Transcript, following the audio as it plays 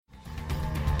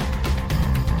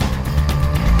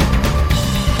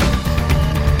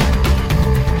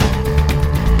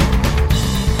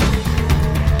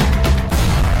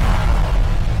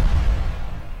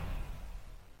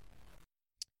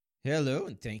Hello,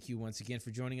 and thank you once again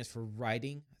for joining us for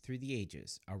Riding Through the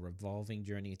Ages, a revolving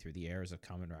journey through the eras of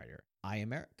Kamen Rider. I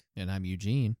am Eric. And I'm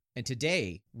Eugene. And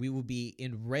today we will be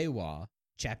in Reiwa,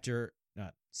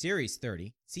 Series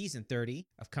 30, Season 30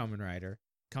 of Kamen Rider.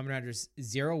 Kamen Riders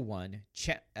 01,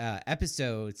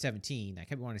 Episode 17. I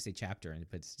kept wanting to say chapter,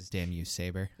 but it's just... Damn you,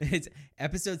 Saber. It's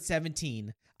Episode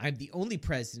 17, I'm the Only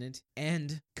President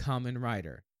and Kamen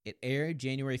Rider. It aired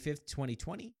January 5th,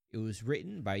 2020. It was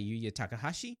written by Yuya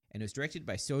Takahashi, and it was directed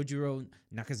by Sojiro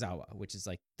Nakazawa, which is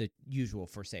like the usual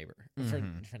for Saber.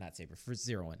 Mm-hmm. For not Saber, for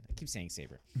 01. I keep saying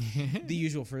Saber. The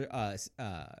usual for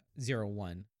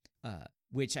 01,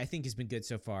 which I think has been good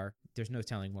so far. There's no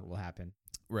telling what will happen.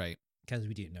 Right. Because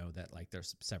we do know that like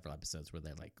there's several episodes where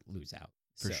they like lose out.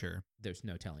 For sure. There's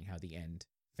no telling how the end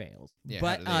fails. Yeah,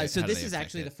 but so this is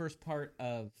actually the first part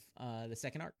of the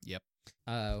second arc. Yep.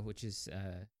 Which is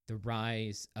the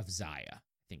Rise of Zaya, I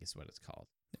think is what it's called.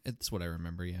 It's what I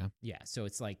remember, yeah. Yeah, so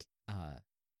it's like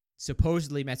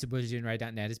supposedly Matsubushi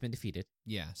Jinrai.net has been defeated.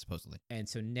 Yeah, supposedly. And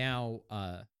so now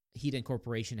Hiden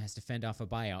Corporation has to fend off a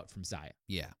buyout from Zaya.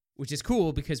 Yeah. Which is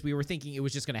cool because we were thinking it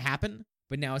was just going to happen,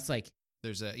 but now it's like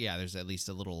there's at least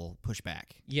a little pushback.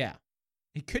 Yeah.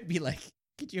 It could be like,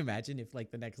 could you imagine if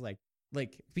like the next like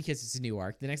because it's a new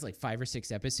arc, the next like 5 or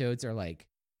 6 episodes are like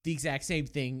the exact same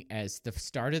thing as the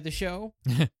start of the show,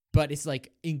 but it's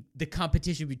like in the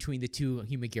competition between the two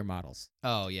Human Gear models.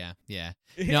 Oh yeah, yeah.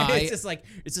 No, it's just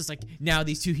like now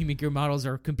these two Human Gear models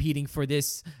are competing for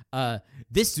this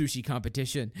sushi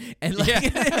competition, and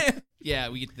like yeah,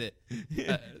 we get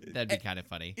the that'd be kind of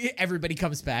funny. Everybody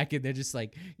comes back and they're just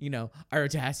like,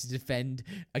 Aruta has to defend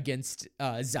against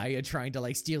Zaya trying to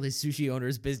like steal his sushi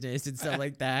owner's business and stuff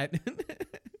like that.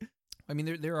 I mean,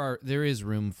 there is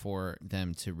room for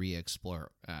them to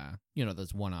re-explore,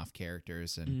 those one-off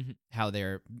characters and how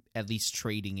they're at least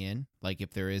trading in. Like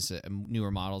if there is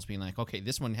newer models being like, okay,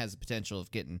 this one has the potential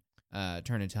of getting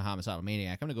turned into a homicidal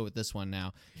maniac. I'm gonna go with this one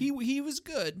now. He was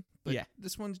good, but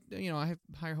this one, I have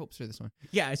higher hopes for this one.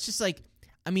 Yeah, it's just like,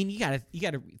 I mean, you gotta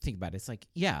think about it. It's like,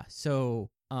 yeah, so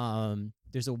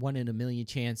there's a 1 in a million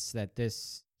chance that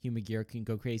this Human Gear can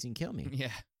go crazy and kill me.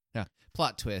 Yeah. Yeah.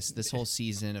 Plot twist. This whole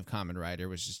season of Kamen Rider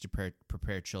was just to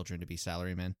prepare children to be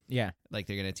salarymen. Yeah. Like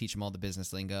they're going to teach them all the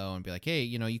business lingo and be like, hey,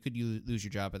 you could lose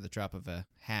your job at the drop of a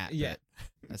hat. Yeah.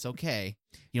 But that's okay.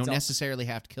 You don't necessarily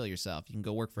have to kill yourself. You can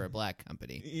go work for a black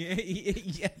company.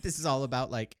 Yeah. This is all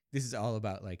about like, it's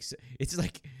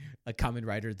like a Kamen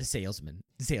Rider, the salesman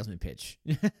pitch.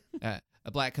 A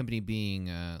black company being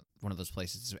one of those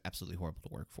places is absolutely horrible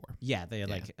to work for. Yeah. They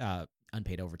like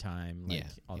unpaid overtime, like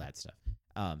all that stuff.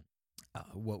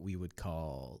 What we would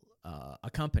call a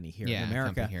company here in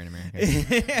America.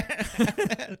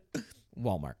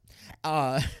 Walmart.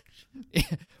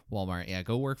 Walmart. Yeah,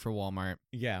 go work for Walmart.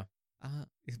 Yeah.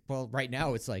 Well, right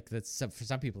now it's like for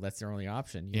some people that's their only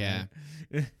option. Yeah.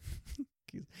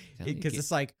 Because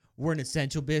it's like we're an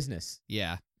essential business.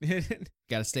 Yeah.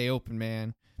 Got to stay open,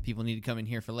 man. People need to come in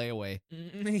here for layaway.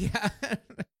 Yeah.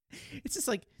 It's just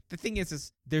like the thing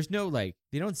is there's no like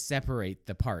they don't separate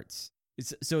the parts.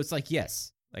 So it's like,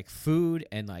 yes, like food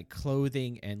and like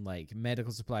clothing and like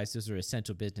medical supplies, those are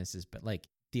essential businesses. But like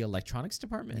the electronics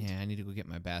department. Yeah, I need to go get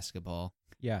my basketball.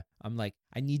 Yeah, I'm like,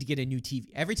 I need to get a new TV.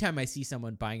 Every time I see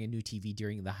someone buying a new TV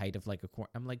during the height of like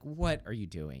I'm like, what are you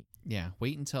doing? Yeah,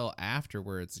 wait until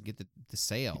afterwards to get the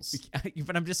sales.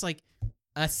 But I'm just like,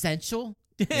 essential?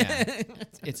 Yeah,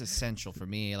 it's essential for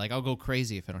me. Like I'll go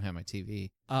crazy if I don't have my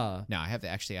TV. No, I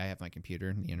have my computer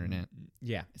and the internet.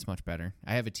 Yeah, it's much better.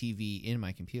 I have a TV in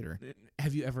my computer.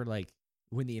 Have you ever like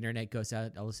when the internet goes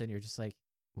out, all of a sudden you're just like,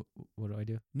 what do I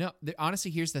do? No, honestly,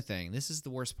 here's the thing. This is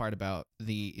the worst part about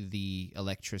the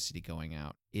electricity going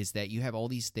out is that you have all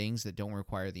these things that don't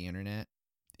require the internet.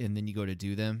 And then you go to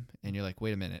do them, and you're like,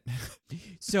 wait a minute.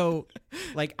 So,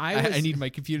 like, I need my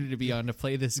computer to be on to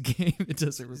play this game. It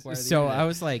doesn't require the So internet. I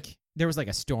was like, there was like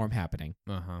a storm happening.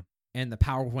 And the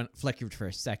power flickered for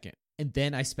a second. And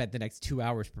then I spent the next 2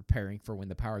 hours preparing for when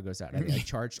the power goes out. I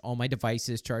charged all my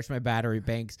devices, charged my battery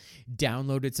banks,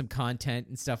 downloaded some content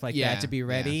and stuff like that to be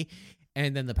ready. Yeah.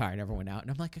 And then the power never went out.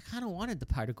 And I'm like, I kind of wanted the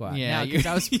power to go out now because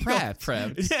I was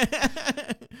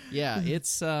prepped. Yeah,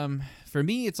 it's for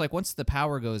me, it's like once the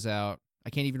power goes out, I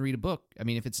can't even read a book. I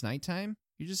mean, if it's nighttime,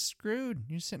 you're just screwed.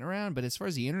 You're just sitting around. But as far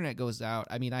as the internet goes out,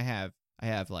 I mean, I have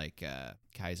like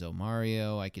Kaizo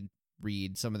Mario. I could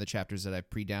read some of the chapters that I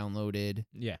pre-downloaded.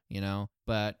 Yeah.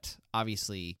 But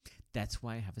obviously that's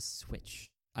why I have a Switch.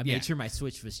 I made sure my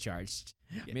Switch was charged.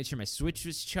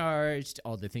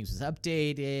 All the things was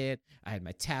updated. I had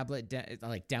my tablet,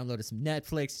 downloaded some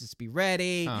Netflix just to be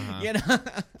ready,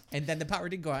 And then the power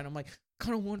didn't go out. And I'm like,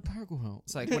 kind of want power go out.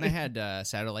 It's like when I had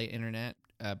satellite internet.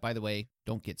 By the way,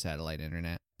 don't get satellite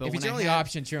internet. But if it's your only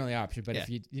option, it's your only option. But if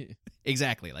you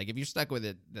exactly, like if you're stuck with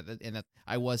it, and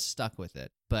I was stuck with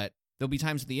it. But there'll be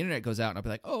times when the internet goes out, and I'll be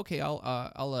like, oh, okay,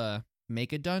 I'll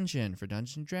make a dungeon for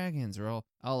Dungeons and Dragons, or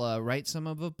I'll write some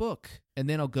of a book, and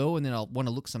then I'll go and then I'll want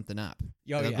to look something up.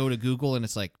 I'll go to Google, and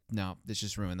it's like, no, this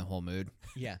just ruined the whole mood.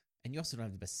 Yeah, and you also don't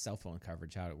have the best cell phone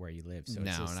coverage out where you live. So no,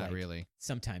 it's just not like, really.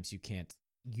 Sometimes you can't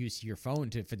use your phone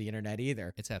for the internet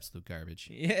either. It's absolute garbage.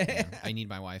 Yeah. I need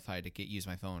my Wi-Fi to use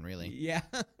my phone, really. Yeah.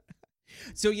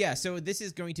 So this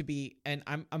is going to be, and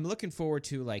I'm looking forward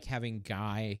to like having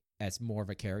Guy as more of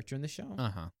a character in the show.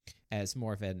 As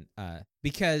more of an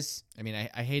because I mean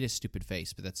I hate his stupid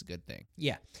face, but that's a good thing.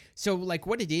 Yeah. So like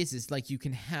what it is like you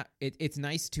can have it's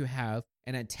nice to have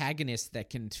an antagonist that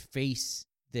can face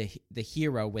the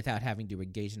hero without having to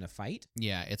engage in a fight.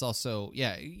 Yeah, it's also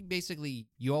basically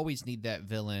you always need that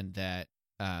villain that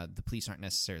the police aren't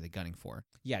necessarily gunning for.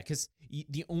 Yeah, because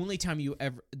the only time you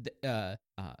ever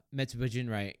Metsubo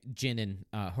Jinrai, Jin, and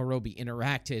Horobi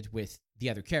interacted with the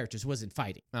other characters was in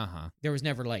fighting. There was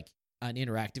never like an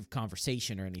interactive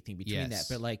conversation or anything between that.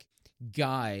 But like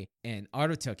Guy and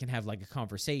Aruto can have like a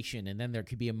conversation, and then there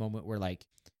could be a moment where like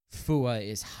Fua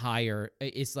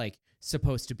is like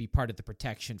supposed to be part of the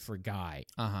protection for Guy.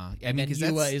 And then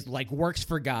Yua is like works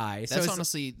for Guy. That's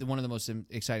honestly one of the most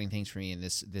exciting things for me in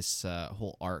this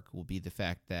whole arc will be the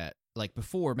fact that like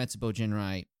before Metsubo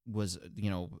Jinrai was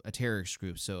a terrorist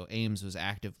group, so Ames was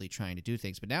actively trying to do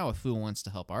things, but now if Fua wants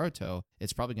to help Aruto,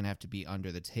 it's probably going to have to be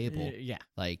under the table.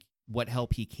 Like what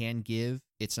help he can give,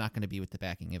 it's not going to be with the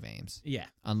backing of Ames.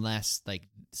 Unless like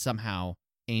somehow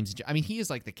Ames, I mean, he is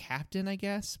like the captain, I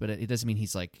guess, but it doesn't mean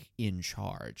he's like in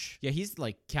charge. Yeah, he's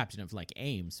like captain of like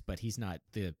Ames, but he's not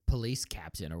the police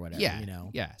captain or whatever.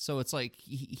 Yeah. So it's like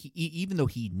he even though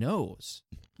he knows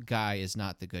Guy is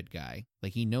not the good guy,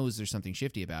 like he knows there's something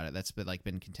shifty about it. That's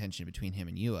been contention between him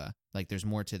and Yua. Like there's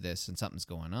more to this, and something's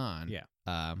going on.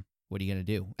 What are you gonna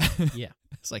do?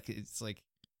 It's like,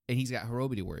 and he's got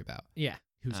Horobi to worry about. Yeah,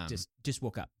 who's just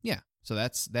woke up. Yeah. So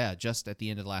that's just at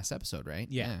the end of the last episode, right?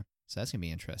 Yeah. So that's gonna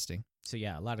be interesting. So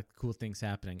yeah, a lot of cool things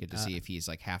happening. Get to see if he's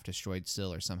like half destroyed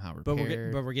still or somehow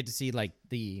repaired. But we're get to see like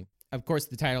of course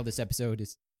the title of this episode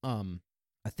is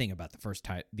a thing about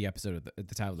the episode of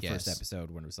the title of the first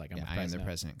episode when it was like I am the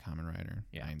President Kamen Rider.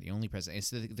 Yeah. I am the only president.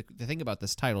 It's the thing about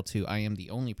this title too. I am the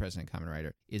only President Kamen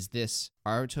Rider. Is this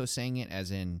Aruto saying it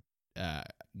as in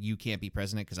you can't be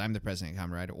president because I'm the President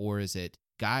Kamen Rider, or is it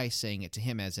Guy saying it to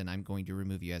him as in I'm going to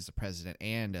remove you as the president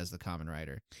and as the Kamen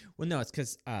Rider? Well, no, it's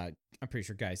because I'm pretty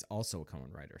sure Guy's also a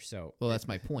Kamen Rider. So that's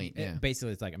my point. Yeah,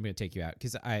 basically it's like I'm going to take you out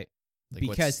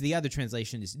because the other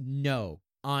translation is no,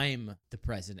 I'm the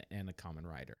president and a Kamen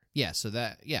Rider. So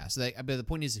but the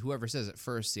point is whoever says it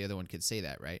first, the other one could say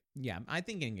that, right? Yeah, I'm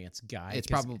thinking it's Guy. It's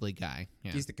probably Guy.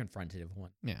 Yeah. He's the confrontative one.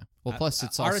 Yeah. Well, plus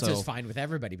it's also Aruto's fine with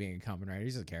everybody being a Kamen Rider. He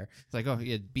doesn't care. It's like, oh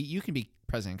yeah, you can be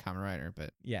President Kamen Rider,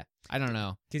 but yeah, I don't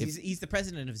know because he's the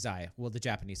president of Zaya. Well, the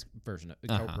Japanese version of the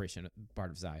corporation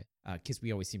part of Zaya. Because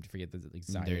we always seem to forget that like,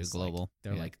 Zaya is global.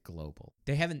 They're like global.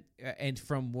 They haven't, and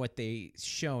from what they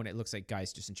shown, it looks like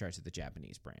Guy's just in charge of the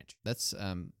Japanese branch. That's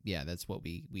that's what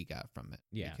we got from it.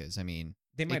 Yeah, because I mean,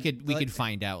 we could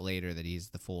find out later that he's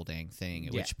the full dang thing.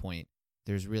 At which point,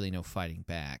 there's really no fighting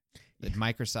back. That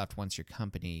Microsoft wants your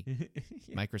company.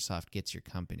 Microsoft gets your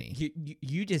company.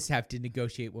 You just have to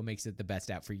negotiate what makes it the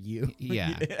best out for you.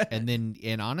 Yeah.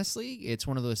 And honestly, it's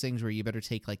one of those things where you better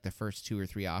take like the first 2 or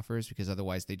 3 offers because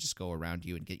otherwise they just go around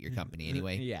you and get your company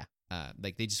anyway. Yeah.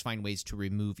 Like they just find ways to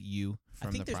remove you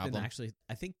from the problem.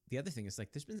 I think the other thing is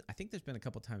like there's been a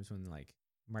couple times when like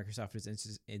Microsoft was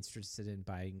interested in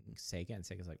buying Sega, and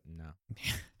Sega's like, no.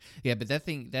 Yeah, but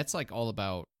that's like all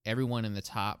about everyone in the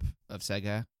top of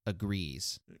Sega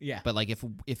agrees. Yeah. But like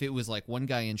if it was like one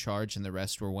guy in charge and the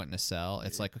rest were wanting to sell,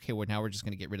 it's like, okay, well now we're just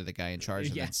going to get rid of the guy in charge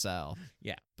and then sell.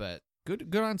 Yeah. But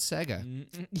good on Sega.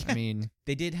 I mean,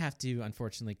 they did have to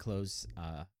unfortunately close.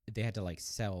 They had to like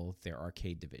sell their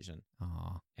arcade division.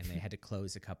 And they had to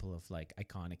close a couple of like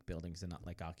iconic buildings and not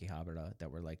like Akihabara that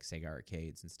were like Sega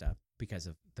arcades and stuff because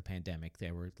of the pandemic.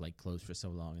 They were like closed for so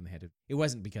long, and they had to. It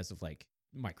wasn't because of like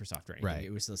Microsoft or anything. Right.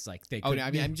 It was just like they. No, I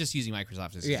mean, I'm just using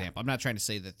Microsoft as an example. I'm not trying to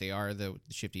say that they are the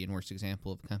shifty and worst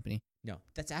example of a company. No,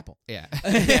 that's Apple. Yeah,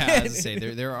 yeah. I was to say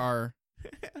there are.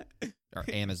 Or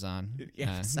Amazon,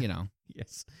 yes.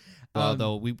 Yes. Well,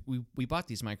 though we bought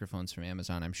these microphones from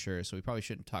Amazon, I'm sure, so we probably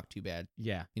shouldn't talk too bad.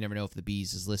 Yeah. You never know if the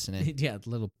bees is listening. Yeah,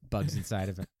 little bugs inside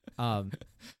of it.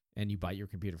 And you bought your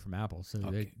computer from Apple, so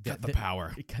cut the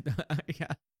power. Yeah.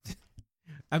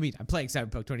 I mean, I'm playing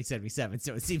Cyberpunk 2077,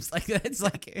 so it seems like it's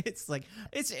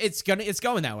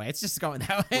going that way. It's just going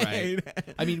that way.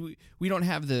 Right. I mean, we don't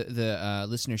have the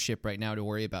listenership right now to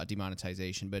worry about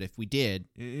demonetization, but if we did,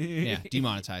 yeah,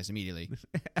 demonetized immediately.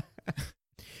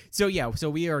 So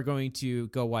we are going to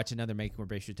go watch another Mega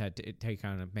Corporation take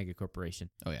on a Mega Corporation.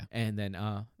 Oh yeah, and then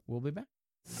we'll be back.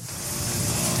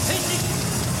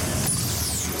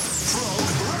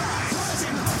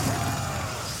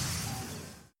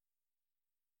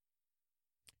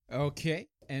 Okay,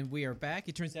 and we are back.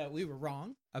 It turns out we were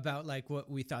wrong about like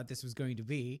what we thought this was going to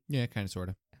be. Yeah, kind of, sort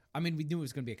of. I mean, we knew it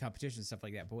was going to be a competition and stuff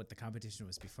like that, but what the competition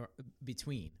was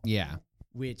between. Yeah.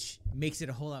 Which makes it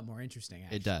a whole lot more interesting,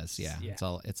 actually. It does, yeah. It's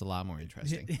a lot more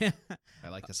interesting. I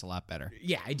like this a lot better.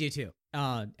 Yeah, I do too.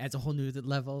 Adds a whole new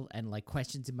level and like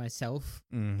questions in myself.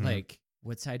 Mm-hmm. Like,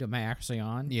 what side am I actually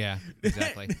on? Yeah,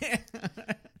 exactly.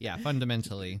 Yeah,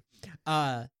 fundamentally.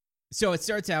 So it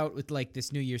starts out with like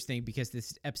this New Year's thing because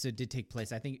this episode did take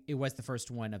place. I think it was the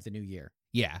first one of the new year.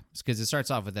 Yeah, because it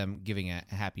starts off with them giving a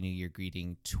Happy New Year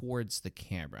greeting towards the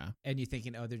camera. And you're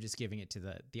thinking, oh, they're just giving it to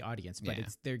the audience, but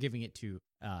they're giving it to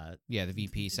the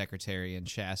VP, secretary, and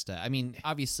Shasta. I mean,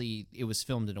 obviously, it was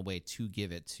filmed in a way to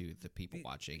give it to the people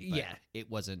watching. But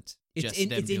it wasn't just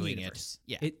them doing it.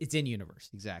 Yeah, it's in universe.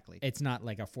 Exactly. It's not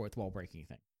like a fourth wall breaking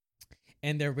thing.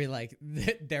 And they'll be like,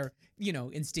 they're,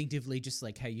 instinctively just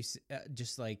like how you,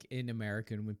 just like in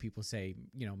America, when people say,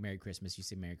 Merry Christmas, you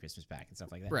say Merry Christmas back and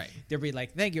stuff like that. Right. They'll be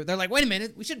like, thank you. They're like, wait a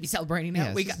minute, we shouldn't be celebrating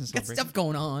now. We got stuff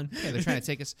going on. Yeah, they're trying to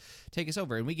take us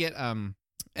over. And we get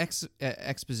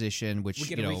exposition, which,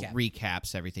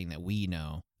 recaps everything that we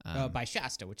know. By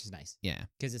Shasta, which is nice. Yeah.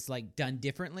 Because it's like done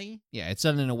differently. Yeah, it's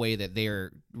done in a way that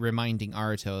they're reminding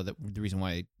Aruto that the reason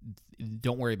why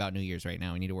don't worry about New Year's right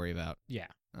now. We need to worry about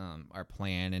our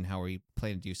plan and how we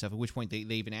plan to do stuff. At which point they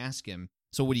even ask him,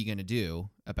 so what are you going to do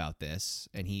about this?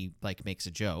 And he like makes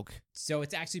a joke. So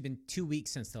it's actually been 2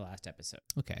 weeks since the last episode.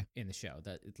 Okay. In the show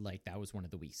that was one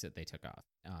of the weeks that they took off.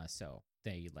 So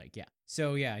they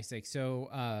So yeah, he's like,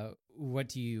 so what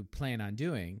do you plan on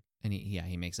doing? And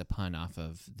he makes a pun off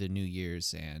of the New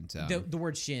Year's and the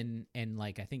word Shin, and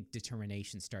like I think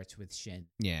determination starts with Shin.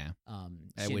 Yeah.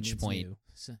 At Shin which point,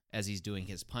 so. As he's doing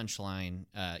his punchline,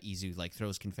 Izu like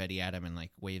throws confetti at him and like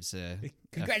waves a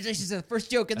congratulations on the first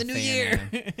joke of the new year.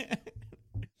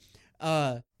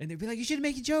 And they'd be like, you should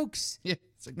make jokes. Yeah.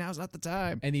 It's like, now's not the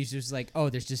time. And he's just like,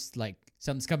 oh, there's just like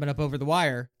something's coming up over the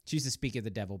wire. She used to speak of the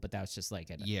devil, but that was just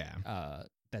like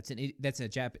that's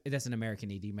an American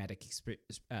idiomatic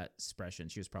expression.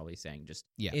 She was probably saying just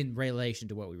in relation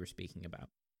to what we were speaking about.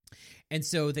 And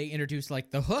so they introduced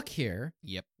like the hook here.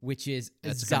 Yep. Which is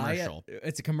That's Zaya. A commercial.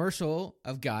 It's a commercial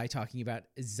of Guy talking about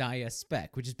Zaya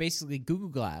Spec, which is basically Google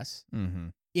Glass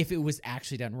if it was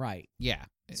actually done right. Yeah.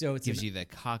 So it gives you the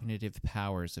cognitive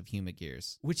powers of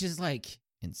Humagears, which is like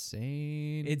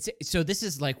insane. So this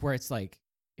is like where it's like,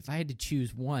 if I had to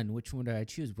choose one, which one would I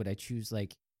choose? Would I choose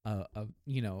like a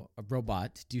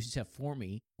robot to do stuff for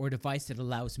me, or a device that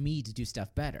allows me to do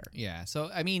stuff better? Yeah. So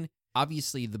I mean,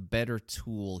 obviously the better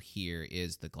tool here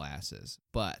is the glasses,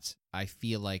 but I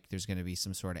feel like there's going to be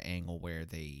some sort of angle where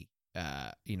they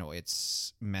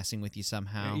it's messing with you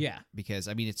somehow. Yeah. Because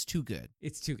I mean, it's too good.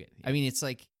 It's too good. Yeah. I mean, it's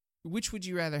like, which would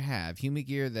you rather have?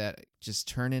 Humagear that just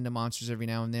turn into monsters every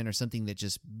now and then, or something that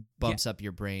just bumps up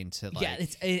your brain to like... Yeah,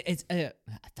 it's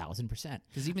 1,000%.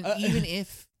 Because even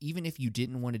if you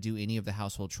didn't want to do any of the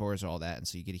household chores or all that, and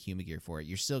so you get a Humagear for it,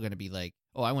 you're still going to be like,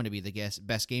 oh, I want to be the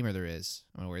best gamer there is.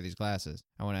 I want to wear these glasses.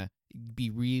 I want to be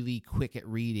really quick at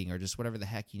reading, or just whatever the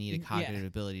heck you need, a cognitive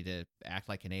ability to act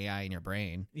like an AI in your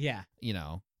brain. Yeah.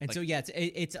 And like, so,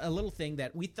 it's a little thing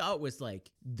that we thought was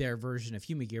like their version of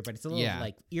Humagear, but it's a little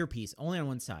like earpiece only on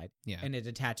one side. Yeah. And it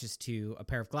attaches to a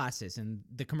pair of glasses. And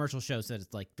the commercial shows that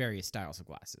it's like various styles of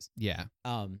glasses. Yeah.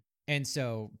 And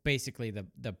so basically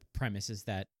the premise is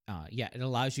that, it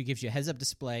allows you, gives you a heads up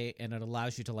display, and it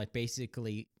allows you to like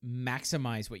basically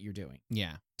maximize what you're doing.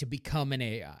 Yeah. To become an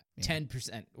AI. Yeah.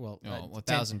 10%. Well,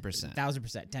 1,000%.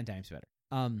 1,000%. 10 times better.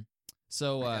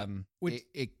 So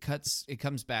it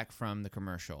comes back from the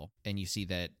commercial, and you see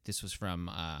that this was from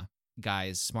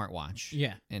Guy's smartwatch.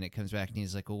 Yeah. And it comes back and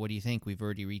he's like, well, what do you think? We've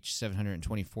already reached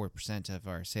 724% of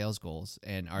our sales goals.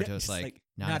 And Aruto's like,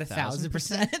 not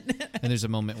 1,000%. And there's a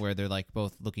moment where they're like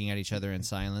both looking at each other in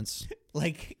silence.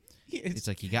 Like, it's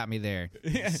like, you got me there,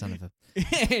 son of a...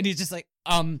 And he's just like,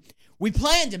 we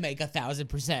plan to make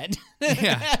 1,000%.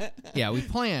 Yeah, we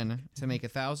plan to make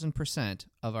 1,000%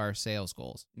 of our sales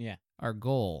goals. Yeah. Our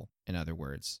goal, in other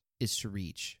words, is to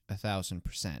reach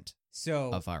 1,000%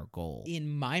 of our goal. In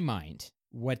my mind,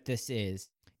 what this is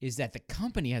is that the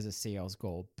company has a sales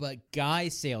goal, but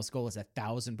Guy's sales goal is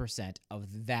 1,000%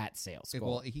 of that sales goal.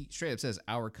 Well, he straight up says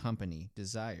our company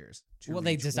desires to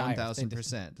they reach desire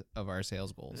 1,000% of our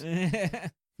sales goals.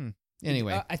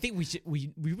 Anyway, I think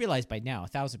we realize by now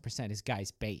 1,000% is Guy's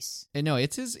base. And no,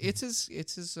 it's his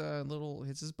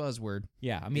buzzword.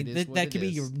 Yeah, I mean that could be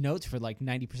your notes for like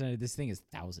 90% of this thing is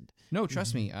 1,000. No,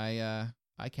 trust me, I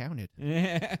counted.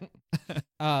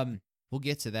 We'll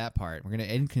get to that part. We're gonna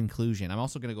in conclusion. I'm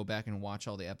also gonna go back and watch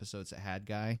all the episodes that had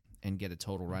Guy and get a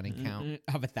total running count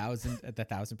of 1,000 at the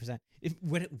 1,000%.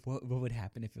 What would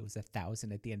happen if it was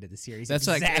 1,000 at the end of the series? That's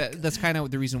that's kind of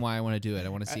the reason why I want to do it. I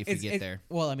want to see if we get there.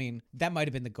 Well, I mean, that might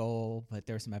have been the goal, but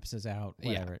there were some episodes out.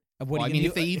 Whatever. Yeah. What I mean,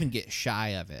 if they even get shy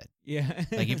of it, yeah,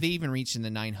 like if they even reach in the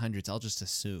 900s, I'll just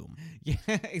assume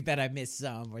that I missed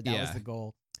some, or that was the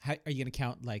goal. How, are you gonna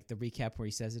count like the recap where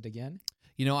he says it again?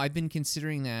 You know, I've been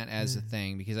considering that as a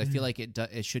thing because I feel like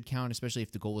it should count, especially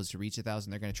if the goal is to reach 1,000.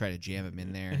 They're going to try to jam him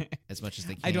in there as much as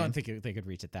they can. I don't think they could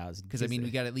reach 1,000 because I mean we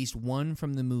got at least one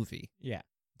from the movie. Yeah,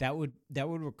 that would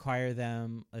require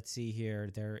them. Let's see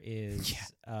here. There is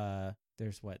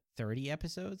there's what 30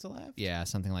 episodes left. Yeah,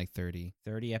 something like 30.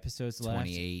 30 episodes 28 left.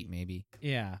 28 maybe.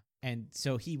 Yeah. And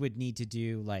so he would need to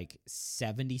do like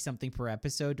 70 something per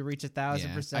episode to reach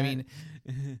 1,000%. I mean,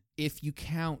 if you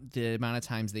count the amount of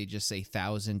times they just say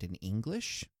 1,000 in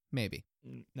English, maybe.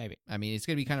 I mean, it's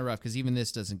going to be kind of rough because even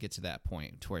this doesn't get to that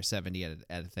point to where 70 at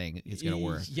a thing is going to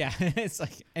work. Yeah. It's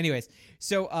like, anyways.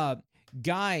 So,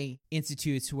 Guy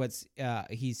institutes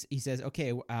he says,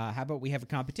 okay, how about we have a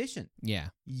competition? Yeah.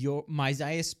 My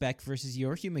Zaya Spec versus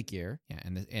your Humagear. Yeah,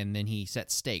 and then he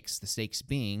sets stakes. The stakes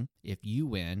being, if you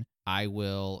win, I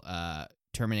will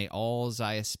terminate all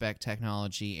Zaya Spec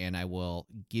technology and I will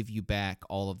give you back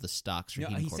all of the stocks for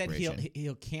Heme Corporation. He said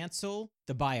he'll cancel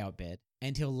the buyout bid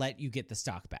and he'll let you get the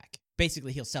stock back.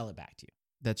 Basically, he'll sell it back to you.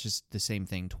 That's just the same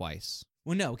thing twice.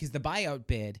 Well, no, because the buyout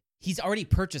bid, he's already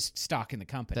purchased stock in the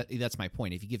company. That's my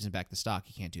point. If he gives him back the stock,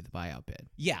 he can't do the buyout bid.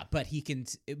 Yeah, but he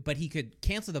could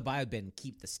cancel the buyout bid and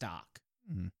keep the stock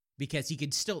because he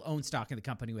could still own stock in the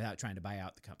company without trying to buy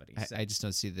out the company. So I just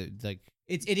don't see it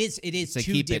is to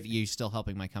keep it. You're still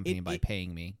helping my company by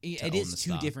paying me. It is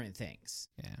two different things.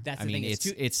 Yeah, that's I the mean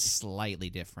thing. It's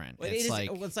slightly different. Well,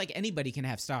 it's like anybody can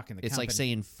have stock in the company. It's like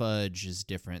saying fudge is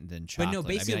different than chocolate. But no,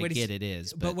 basically, I get it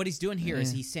is. But what he's doing here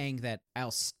is he's saying that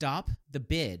I'll stop the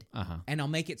bid and I'll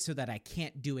make it so that I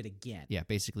can't do it again. Yeah,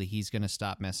 basically, he's going to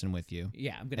stop messing with you.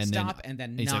 Yeah, I'm going to stop and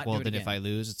then he's not like, well, do it then again. if I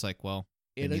lose, it's like, well.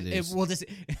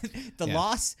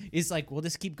 Loss is like, we'll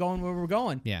just keep going where we're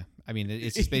going. Yeah, I mean,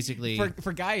 it's just basically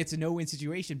for Guy, it's a no-win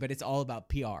situation, but it's all about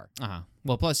PR.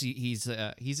 Well, plus he's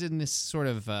in this sort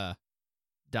of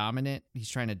dominant. He's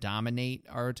trying to dominate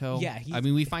Aruto. Yeah, I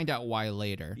mean, we find out why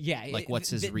later. Yeah, like what's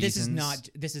his reasons?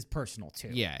 This is personal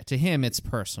too. Yeah, to him it's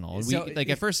personal. So,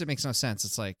 at first it makes no sense.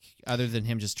 It's like other than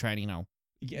him just trying to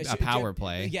a power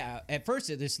play. Yeah, at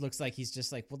first it just looks like he's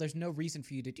just like, well, there's no reason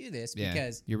for you to do this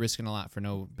because you're risking a lot for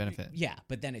no benefit. Yeah,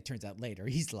 but then it turns out later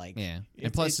he's like, and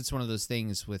plus it's one of those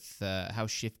things with how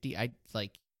shifty.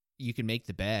 You can make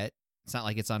the bet. It's not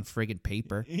like it's on friggin'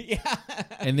 paper. Yeah.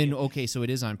 And then, okay, so it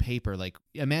is on paper. Like,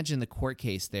 imagine the court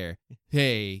case there.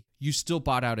 Hey, you still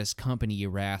bought out his company, you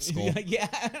rascal. Yeah.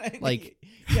 Like,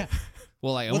 yeah.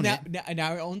 Well, I own it.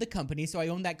 Now I own the company, so I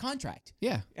own that contract.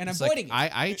 Yeah. And I'm voiding it.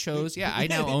 I chose, I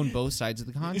now own both sides of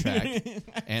the contract.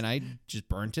 And I just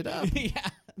burnt it up. Yeah.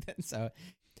 So,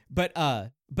 but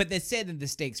they said in the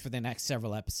stakes for the next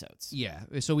several episodes. Yeah.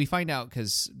 So we find out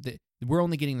because we're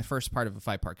only getting the first part of a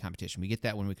 5-part competition. We get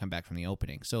that when we come back from the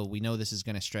opening. So we know this is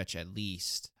going to stretch at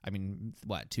least,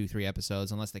 2-3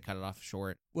 episodes, unless they cut it off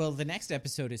short. Well, the next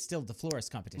episode is still the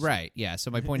florist competition. Right, yeah. So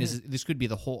my point is this could be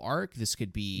the whole arc. This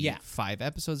could be 5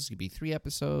 episodes. This could be 3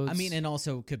 episodes. I mean, and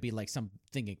also could be like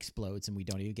something explodes and we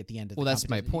don't even get the end of the competition.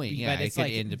 Well, that's my point. Yeah, but it's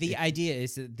like the idea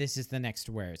is that this is the next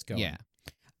where it's going. Yeah.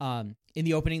 In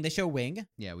the opening, they show Wing.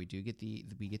 Yeah, we get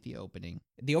the opening.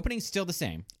 The opening's still the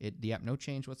same. No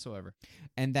change whatsoever.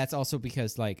 And that's also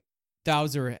because like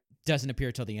Thouser doesn't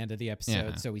appear till the end of the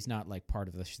episode, so he's not like part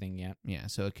of this thing yet. Yeah,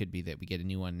 so it could be that we get a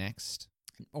new one next,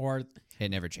 or it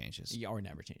never changes. Yeah, or it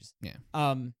never changes.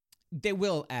 Yeah. They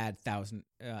will add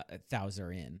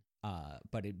Thouser in,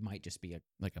 but it might just be a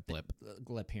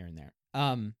blip here and there.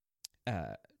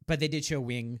 But they did show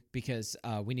Wing because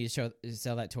we need to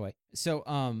sell that toy. So,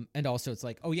 and also it's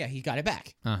like, oh yeah, he got it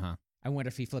back. I wonder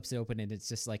if he flips it open and it's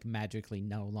just like magically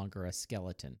no longer a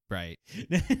skeleton. Right.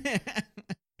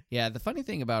 Yeah, the funny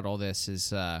thing about all this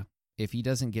is if he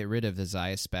doesn't get rid of the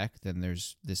Zaya spec, then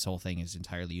this whole thing is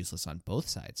entirely useless on both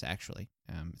sides, actually.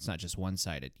 It's not just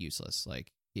one-sided useless.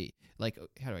 Like,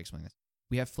 how do I explain this?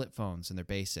 we have flip phones and they're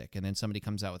basic, and then somebody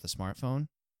comes out with a smartphone,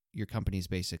 your company's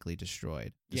basically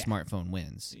destroyed. The smartphone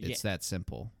wins. It's that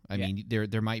simple. I mean,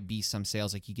 there might be some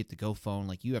sales, like you get the Go phone,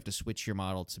 like you have to switch your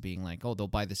model to being like, oh, they'll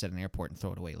buy this at an airport and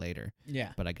throw it away later.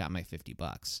 Yeah. But I got my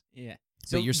 $50. Yeah.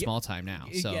 So you're small time now.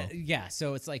 So yeah.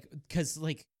 So it's like, because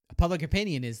like public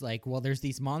opinion is like, well, there's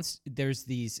these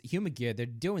human gear, they're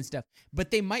doing stuff,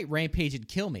 but they might rampage and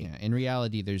kill me. Yeah. In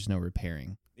reality, there's no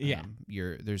repairing. Yeah.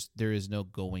 There is no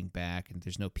going back, and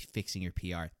there's no fixing your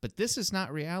PR. But this is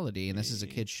not reality, and this is a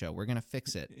kids show. We're gonna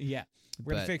fix it. Yeah.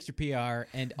 We're going to fix your PR,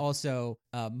 and also,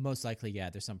 most likely,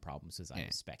 there's some problems with I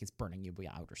spec. It's burning you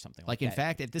out or something like that. In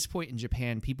fact, at this point in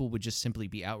Japan, people would just simply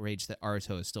be outraged that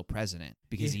Aruto is still president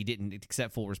because he didn't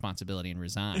accept full responsibility and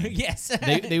resign. Yes.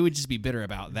 They would just be bitter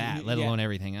about that, let alone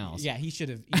everything else. Yeah, he should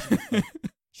have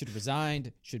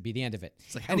resigned, should be the end of it.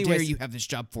 It's like, how dare you have this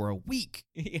job for a week?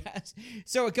 Yes.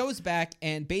 So it goes back,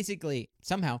 and basically,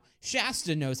 somehow,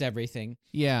 Shasta knows everything.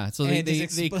 Yeah, so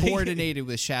they coordinated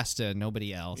with Shasta and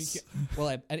nobody else.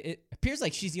 Well, it appears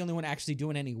like she's the only one actually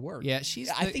doing any work. Yeah,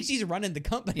 I think she's running the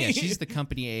company. Yeah, she's the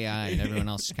company AI, and everyone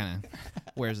else kind of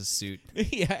wears a suit.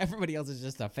 Yeah, everybody else is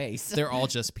just a face. They're all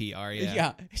just PR,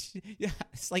 Yeah.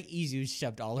 It's like Izu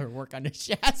shoved all her work onto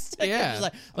Shasta. Yeah. She's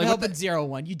like, I'm helping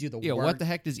 0-1, you do the work. Yeah, what the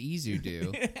heck does Izu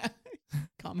do?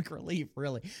 Comic relief,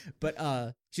 really.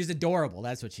 But she's adorable.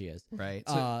 That's what she is. Right.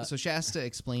 So Shasta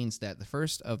explains that the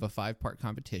first of a 5-part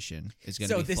competition is going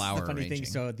to be flower arranging. Thing.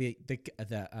 So the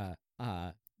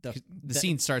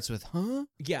scene starts with, huh?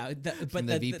 Yeah, but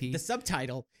the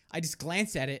subtitle, I just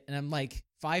glanced at it and I'm like,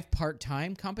 5-part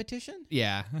time competition?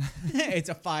 Yeah. It's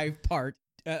a 5-part.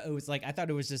 It was like, I thought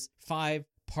it was just 5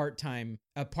 part-time,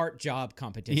 a part job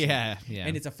competition. Yeah.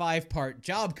 And it's a 5-part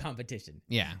job competition.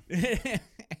 Yeah.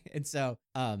 And so,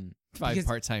 5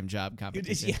 part-time job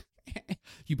competition. Yeah.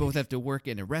 You both have to work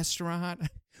in a restaurant,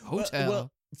 hotel.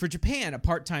 Well, for Japan, a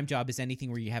part-time job is anything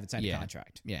where you haven't signed a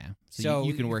contract. Yeah. So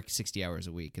you can work 60 hours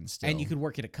a week and still. And you can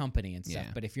work at a company and stuff.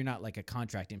 Yeah. But if you're not like a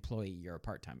contract employee, you're a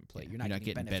part-time employee. You're not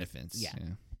getting benefits. Yeah.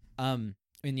 And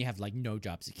you have like no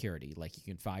job security. Like you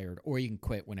can fired or you can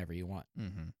quit whenever you want.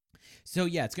 Mm-hmm. So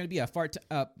yeah, it's going to be a 5-part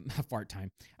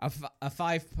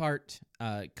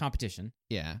competition.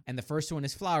 Yeah. And the first one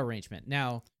is flower arrangement.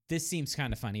 Now, this seems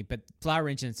kind of funny, but flower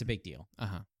arrangement's a big deal.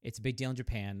 It's a big deal in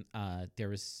Japan. There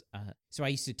was so I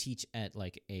used to teach at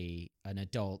like an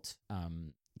adult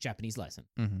Japanese lesson,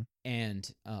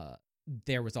 and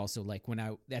there was also like when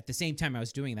I at the same time I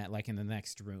was doing that, like in the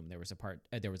next room there was a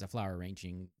flower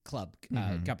arranging club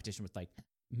competition with like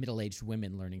middle-aged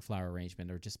women learning flower arrangement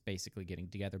or just basically getting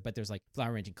together. But there's like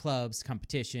flower arranging clubs,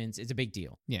 competitions. It's a big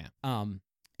deal. Yeah.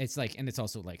 It's like, and it's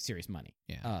also like serious money.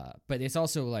 Yeah. But it's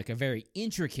also like a very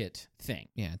intricate thing.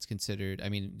 Yeah, it's considered. I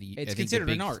mean, it's considered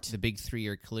an art. The big 3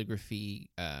 are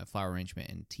calligraphy, flower arrangement,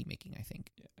 and tea making. I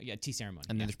think. Yeah, tea ceremony.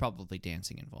 And then there's probably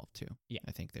dancing involved too. Yeah,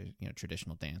 I think there's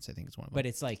traditional dance. I think is one of them. But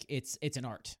it's like it's an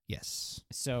art. Yes.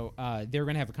 So they're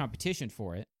gonna have a competition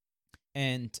for it,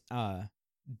 and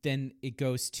then it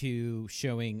goes to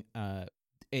showing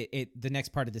the next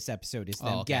part of this episode is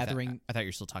them gathering. I thought you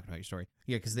were still talking about your story.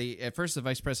 Yeah, because at first the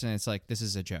vice president is like, "This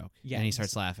is a joke," and he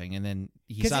starts laughing, and then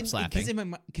he stops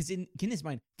laughing. Because in his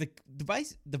mind, the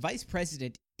vice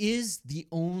president is the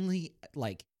only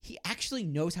he actually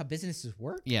knows how businesses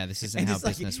work. Yeah, this isn't how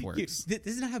business works. This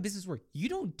is not how business works. You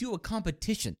don't do a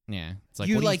competition. Yeah, it's like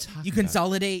you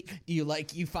consolidate.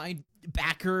 You find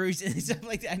backers and stuff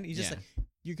like that, and you just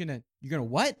you're gonna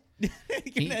what?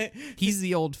 He's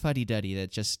the old fuddy-duddy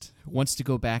that just wants to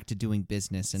go back to doing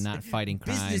business and not fighting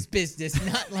crime. Business,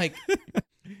 not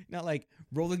like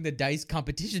rolling the dice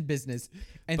competition business.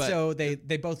 And so they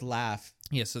both laugh.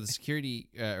 Yeah, so the security.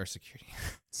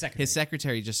 His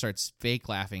secretary just starts fake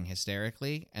laughing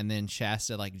hysterically, and then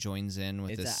Shasta joins in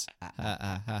with this.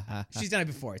 She's done it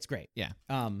before. It's great. Yeah.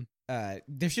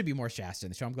 There should be more Shasta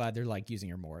in the show. I'm glad they're using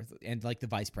her more, and the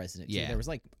vice president too. Yeah. There was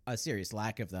a serious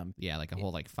lack of them. Yeah, a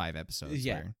whole 5 episodes.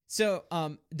 Yeah. So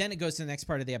then it goes to the next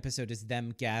part of the episode is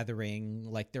them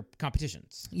gathering their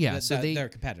competitions. Yeah. Their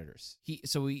competitors.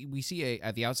 We see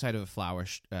at the outside of a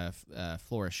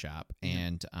florist shop,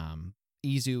 and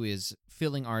Izu is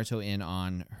filling Aruto in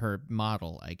on her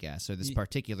model, I guess, or this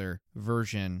particular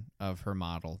version of her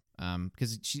model,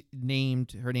 because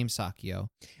her name's Sakio.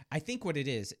 I think what it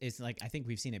is I think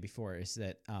we've seen it before, is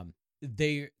that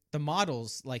the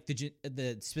models,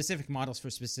 the specific models for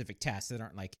specific tasks that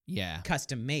aren't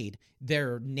custom made,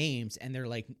 they're names and they're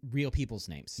real people's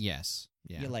names. Yes.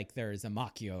 Yeah. Like there's a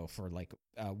Makio for like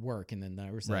work, and then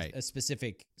there was Right. a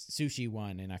specific sushi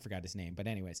one, and I forgot his name. But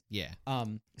anyways, Yeah.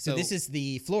 so this is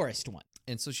the florist one.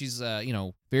 And so she's,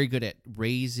 very good at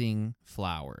raising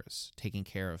flowers, taking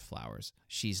care of flowers.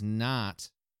 She's not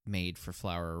made for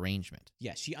flower arrangement.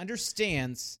 Yeah, she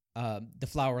understands the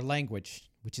flower language,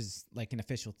 which is like an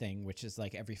official thing, which is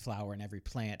like every flower and every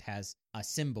plant has a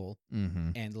symbol,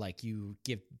 and like you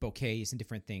give bouquets and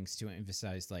different things to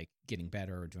emphasize like getting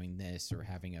better or doing this or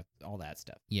having all that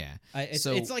stuff. Yeah.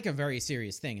 It's like a very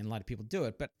serious thing, and a lot of people do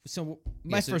it. But so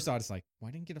my first thought is like,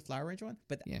 why didn't get a flower arranged one?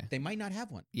 But they might not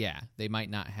have one. Yeah, they might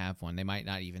not have one. They might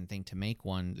not even think to make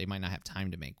one. They might not have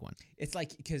time to make one. It's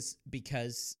like because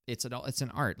it's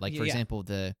an art. Like for example,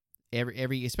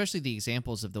 every especially the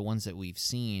examples of the ones that we've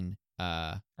seen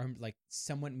are like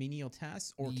somewhat menial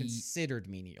tasks or considered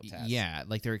menial tasks. Yeah,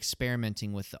 like they're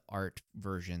experimenting with the art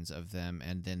versions of them,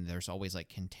 and then there's always like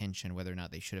contention whether or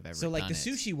not they should have ever done it. So like the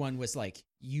sushi one was like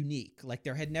unique. Like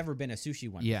there had never been a sushi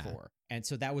one before. And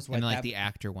so that was what... And like the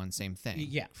actor one, same thing.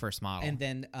 Yeah. First model. And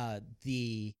then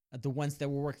the ones that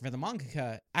were working for the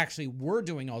mangaka actually were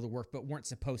doing all the work but weren't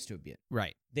supposed to have been.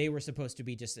 Right. They were supposed to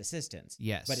be just assistants.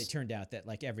 Yes. But it turned out that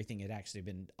like everything had actually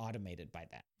been automated by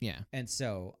that. Yeah. And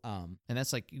so... and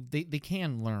that's like... They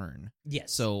can learn.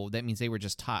 Yes. So that means they were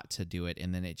just taught to do it,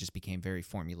 and then it just became very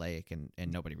formulaic, and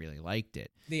nobody really liked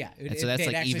it. Yeah. So that's they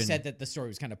like actually said that the story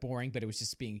was kind of boring, but it was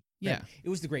just being... Yeah. It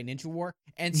was the Great Ninja War.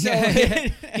 And so...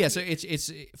 Yeah, so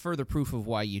it's further proof of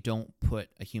why you don't put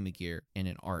a Humagear in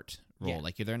an art role. Yeah.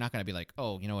 Like they're not going to be like,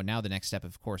 oh, now the next step,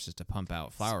 of course, is to pump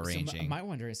out flower arranging. My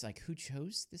wonder is like, who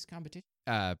chose this competition?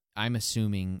 I'm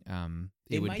assuming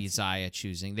it would be Zaya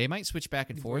choosing. They might switch back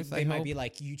and forth. They might be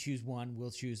like, you choose one,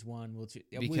 we'll choose one, we'll choose.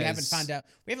 We haven't found out.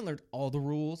 We haven't learned all the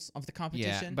rules of the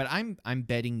competition. Yeah, but I'm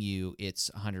betting you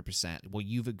it's 100%. Well,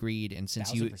 you've agreed, and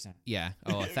since 1,000%. Yeah,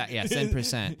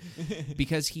 10%.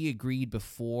 Because he agreed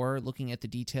before looking at the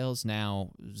details.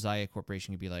 Now Zaya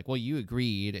Corporation could be like, well, you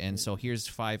agreed, and so here's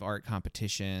 5 art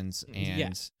competitions,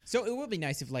 and so it would be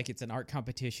nice if like it's an art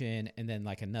competition and then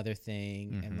like another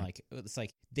thing, and like it's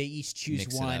like they each choose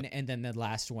Mix one, and then the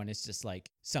last one is just like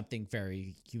something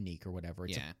very unique or whatever.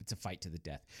 It's a fight to the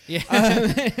death. Yeah.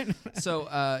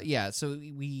 So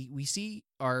we see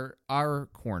our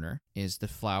corner is the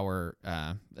flower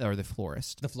or the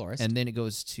florist. The florist. And then it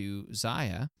goes to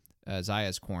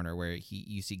Zaya's corner, where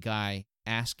you see Guy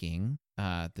asking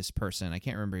this person, I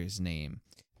can't remember his name.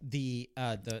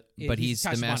 But he's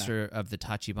the master of the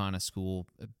Tachibana school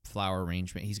flower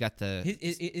arrangement. He's got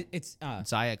it's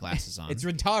Zaya glasses on. It's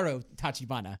Rentaro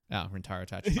Tachibana. Oh, Rentaro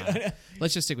Tachibana.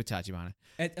 Let's just stick with Tachibana.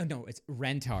 No, it's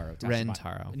Rentaro Tachibana.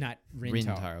 Rentaro. Not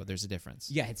Rentaro. There's a difference.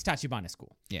 Yeah, it's Tachibana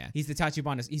school. Yeah. He's the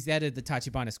head of the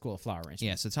Tachibana school of flower arrangement.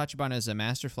 Yeah, so Tachibana is a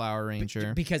master flower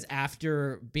arranger. Because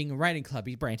after being a writing club,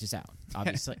 he branches out,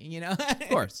 obviously, Of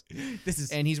course.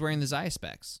 And he's wearing the Zaya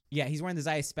specs. Yeah, he's wearing the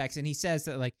Zaya specs, and he says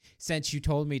that like, since you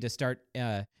told me to start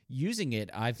using it,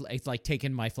 it's like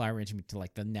taken my flower arrangement to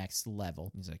like the next level.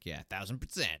 He's like, yeah,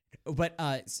 1,000%. But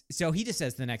so he just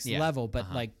says the next level,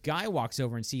 but like Guy walks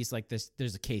over and sees like this,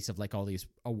 there's a case of like all these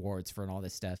awards for and all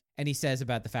this stuff. And he says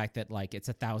about the fact that like it's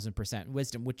 1,000%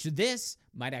 wisdom, which this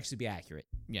might actually be accurate.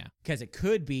 Yeah. Because it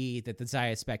could be that the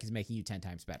Zaya spec is making you 10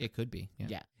 times better. It could be.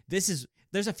 Yeah.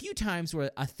 There's a few times where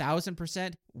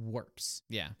 1,000% works.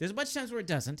 Yeah. There's a bunch of times where it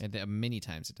doesn't. And many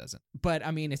times it doesn't. But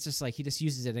I mean, it's just like he just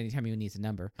uses it anytime he needs a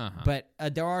number. But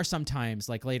there are some times,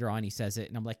 like later on, he says it,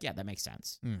 and I'm like, yeah, that makes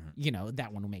sense.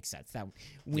 That one will make sense. That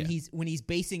when he's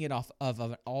basing it off of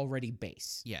an already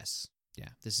base. Yes. Yeah,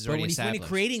 this is already established. When he's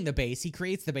creating the base, he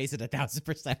creates the base at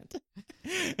 1,000%.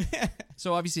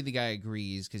 So obviously the guy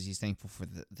agrees because he's thankful for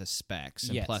the specs.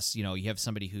 And plus, you have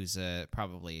somebody who's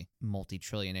probably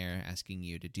multi-trillionaire asking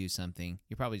you to do something.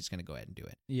 You're probably just going to go ahead and do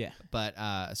it. Yeah. But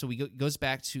so goes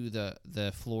back to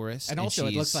the florist. And also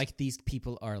it looks like these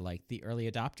people are like the early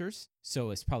adopters.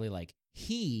 So it's probably like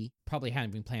he probably hadn't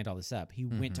even planned all this up. He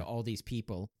went to all these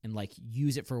people and like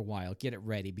use it for a while, get it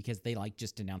ready because they like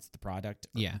just announced the product.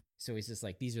 Yeah. So he's just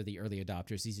like, these are the early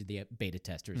adopters. These are the beta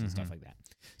testers and stuff like that.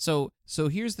 So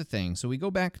here's the thing. So we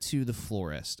go back to the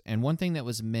florist, and one thing that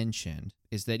was mentioned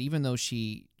is that even though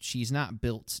she's not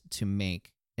built to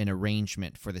make an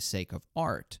arrangement for the sake of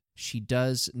art, she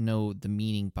does know the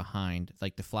meaning behind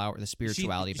like the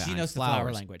spirituality behind She knows flowers. the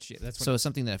flower language. That's what So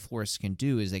something that florists can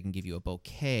do is they can give you a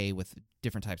bouquet with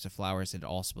different types of flowers that are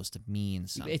all supposed to mean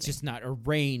something. it's just not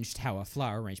arranged how a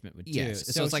flower arrangement would do. Yes,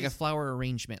 so it's like a flower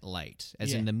arrangement light,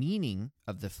 as in the meaning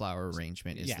of the flower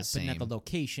arrangement is the same. But not the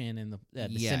location and the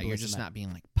yeah, you're just not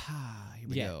being like, here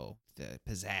we go, the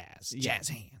pizzazz, jazz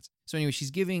hands. So anyway,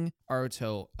 she's giving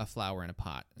Aruto a flower in a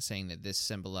pot, saying that this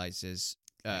symbolizes,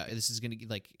 this is going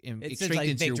to it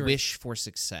strengthens your wish for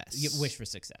success. Wish for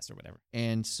success or whatever.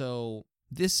 And so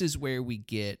this is where we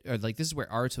get, this is where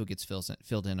Aruto gets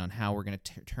filled in on how we're going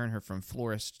to turn her from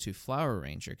florist to flower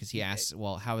arranger, because he asks,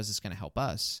 well, how is this going to help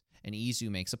us? And Izu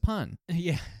makes a pun.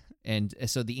 Yeah. And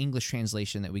so the English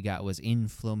translation that we got was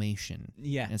inflammation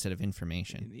instead of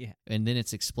information. Yeah. And then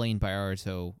it's explained by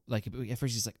Aruto. Like, at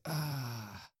first he's like,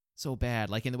 so bad.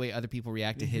 Like, in the way other people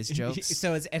react to his jokes.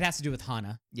 So it has to do with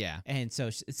Hana. Yeah. And so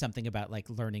it's something about, like,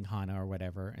 learning Hana or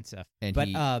whatever and stuff. And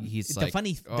he's the like,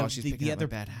 funny, she's picking up my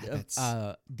bad habits.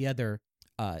 The other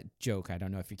joke, I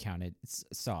don't know if you counted,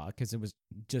 saw, because it was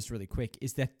just really quick,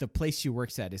 is that the place she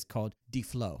works at is called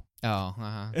D-Flow.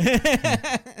 Oh,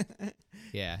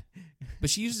 yeah. But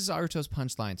she uses Aruto's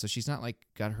punchline, so she's not, like,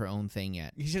 got her own thing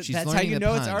yet. That's how you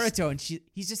know it's Aruto, and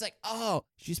he's just like, oh,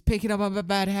 she's picking up on my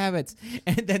bad habits.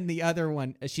 And then the other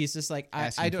one, she's just like,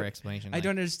 I don't, for explanation. I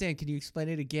don't understand. Can you explain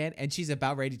it again? And she's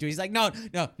about ready to do it. He's like, no,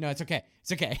 it's okay.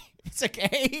 It's okay. It's okay.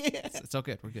 It's all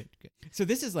good. We're good. So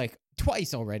this is like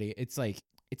twice already. It's like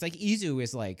Izu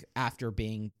is like, after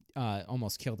being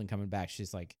almost killed and coming back,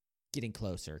 she's like getting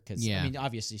closer. Because, I mean,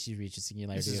 obviously she reaches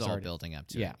singularity. This is all building up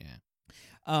to it. Yeah.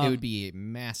 It would be a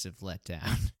massive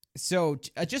letdown. So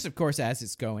just of course as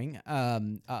it's going,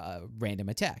 random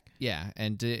attack. Yeah,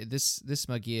 and this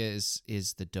Magia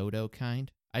is the dodo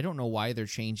kind. I don't know why they're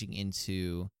changing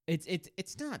into.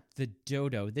 It's not the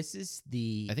dodo. This is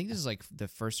the. I think this is like the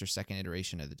first or second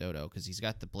iteration of the dodo, because he's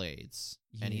got the blades,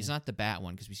 and he's not the bat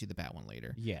one, because we see the bat one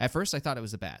later. Yeah. At first I thought it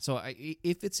was the bat. So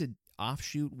if it's an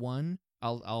offshoot one,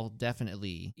 I'll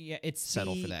definitely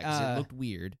settle for that, because it looked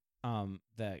weird.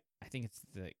 I think it's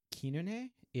the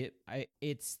Kinone.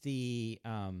 It's the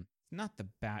not the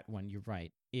bat one. You're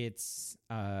right. It's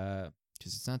because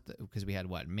it's not because we had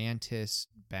Mantis,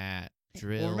 bat,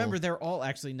 drill. Well, remember they're all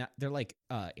actually not. They're like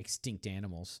extinct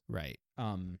animals. Right.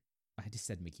 I just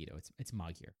said Megiddo. It's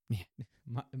Magir. Yeah.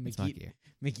 Megiddo.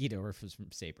 Megiddo, or if it was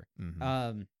from Saber.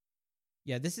 Mm-hmm.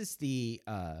 Yeah. This is the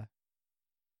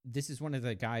this is one of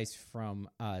the guys from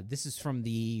this is from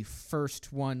the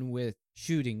first one with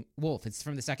shooting Wolf. It's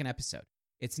from the second episode.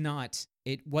 It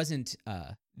wasn't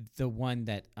the one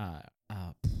that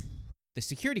the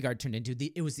security guard turned into.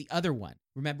 It was the other one.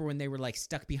 Remember when they were like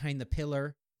stuck behind the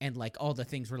pillar and like all the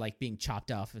things were like being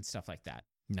chopped off and stuff like that?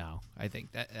 No, I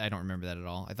think that I don't remember that at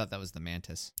all. I thought that was the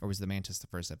Mantis, or was the Mantis the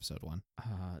first episode one?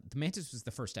 The Mantis was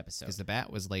the first episode, because the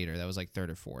bat was later. That was like third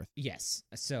or fourth. Yes.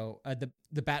 So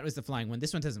the bat was the flying one.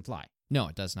 This one doesn't fly. No,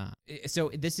 it does not.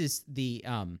 So this is the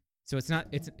So it's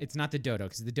not the dodo,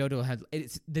 because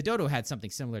the dodo had something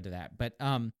similar to that. But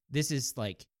this is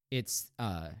like it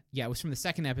was from the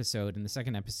second episode. In the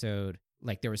second episode,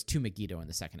 like there was 2 Megiddo in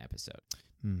the second episode.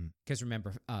 Because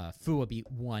remember, Fua beat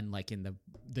one like in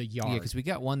the yard. Yeah, because we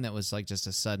got one that was like just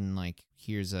a sudden like,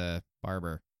 here's a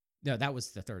barber. No, that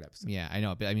was the third episode. Yeah, I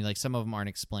know, but I mean, like some of them aren't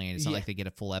explained. It's not like they get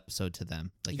a full episode to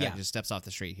them. Like, guy just steps off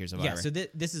the street. Here's a barber. Yeah, so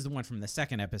this is the one from the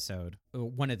second episode.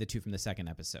 One of the 2 from the second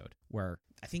episode, where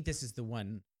I think this is the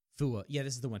one Fua. Yeah,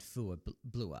 this is the one Fua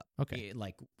blew up. Okay,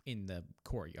 like in the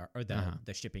courtyard or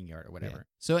the shipping yard or whatever. Yeah.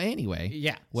 So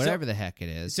anyway, whatever the heck it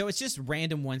is. So it's just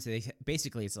random ones that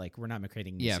basically it's like we're not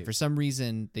creating new suits. For some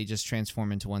reason they just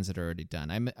transform into ones that are already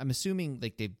done. I'm assuming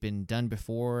like they've been done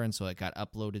before, and so it got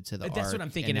uploaded to the ARC. That's what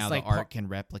I'm thinking. And it's now like the ARC can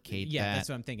replicate that. Yeah, that's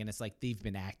what I'm thinking. It's like they've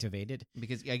been activated.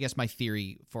 Because I guess my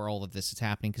theory for all of this is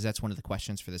happening, because that's one of the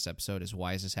questions for this episode, is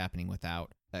why is this happening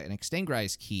without an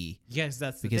Extengrize key? Yes,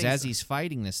 that's the because thing. as he's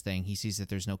fighting this thing, he sees that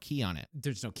there's no key on it.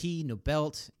 There's no key, no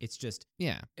belt. It's just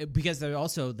because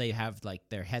they have like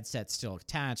their headsets still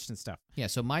attached and stuff. Yeah.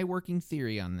 So my working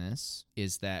theory on this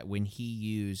is that when he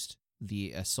used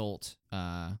the Assault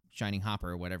Shining Hopper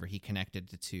or whatever, he connected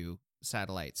the 2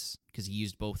 satellites, because he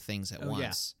used both things at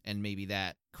once, and maybe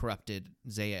that corrupted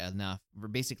Zaya enough.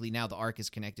 Basically, now the ARC is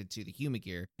connected to the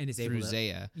Humagear and is through able to,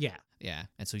 Zaya. Yeah,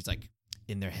 and so he's like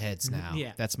in their heads now.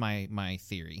 Yeah, that's my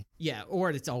theory. Yeah, or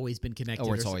it's always been connected.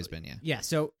 Or it's always been. Yeah. Yeah.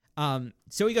 So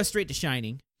he goes straight to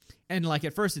Shining, and like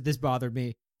at first this bothered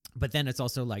me. But then it's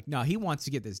also like, no, he wants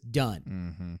to get this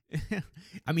done.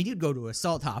 I mean, he'd go to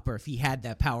Assault Hopper if he had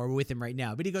that power with him right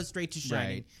now, but he goes straight to Shining.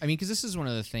 Right. I mean, because this is one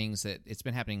of the things that it's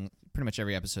been happening pretty much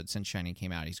every episode since Shining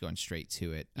came out. He's going straight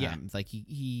to it. Yeah. Like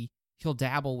he'll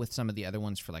dabble with some of the other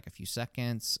ones for like a few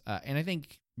seconds. And I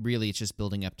think really it's just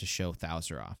building up to show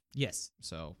Thouser off. Yes.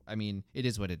 So, I mean, it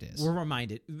is what it is. We're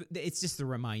reminded. It's just the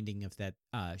reminding of that,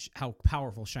 how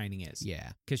powerful Shining is.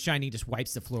 Yeah. Because Shining just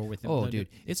wipes the floor with him. Oh, dude.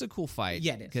 It's a cool fight.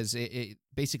 Yeah, it is. Because it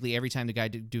basically every time the guy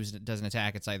does an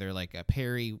attack, it's either like a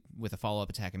parry with a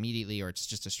follow-up attack immediately, or it's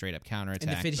just a straight-up counterattack.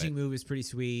 And the finishing move is pretty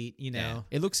sweet, you know. Yeah.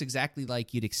 It looks exactly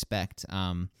like you'd expect,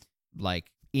 like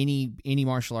any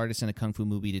martial artist in a kung fu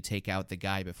movie to take out the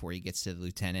guy before he gets to the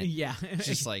lieutenant. Yeah. It's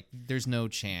just like, there's no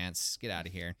chance. Get out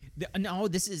of here. No,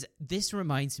 this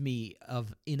reminds me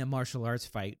of in a martial arts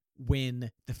fight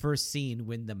when the first scene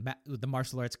when the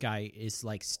martial arts guy is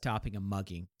like stopping a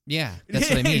mugging. Yeah, that's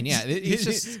what I mean. Yeah,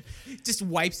 it's just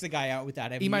wipes the guy out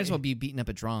without any. He might as well be beating up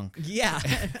a drunk. Yeah.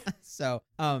 So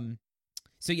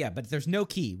yeah, but there's no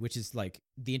key, which is like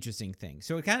the interesting thing.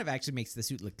 So it kind of actually makes the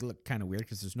suit look kind of weird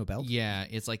because there's no belt. Yeah,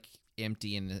 it's like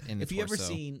empty in the If torso. you ever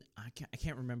seen, I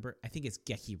can't remember. I think it's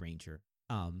Geki Ranger.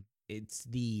 It's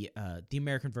the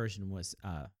American version was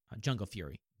Jungle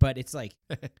Fury, but it's like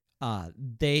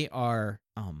they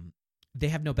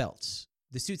have no belts.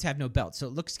 The suits have no belts, so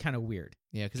it looks kind of weird.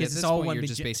 Yeah, because it's all you're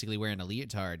just basically wearing a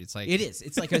leotard. It's like it is.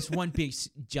 It's like this one big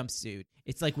jumpsuit.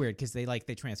 It's like weird because they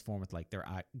transform with like their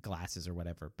glasses or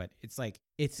whatever. But it's like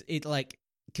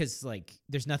because like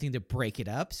there's nothing to break it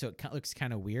up, so it looks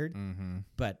kind of weird. Mm-hmm.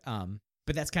 But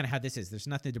that's kind of how this is. There's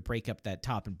nothing to break up that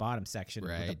top and bottom section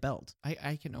with a belt.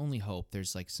 I can only hope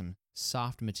there's like some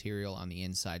soft material on the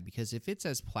inside, because if it's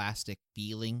as plastic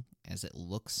feeling as it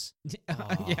looks,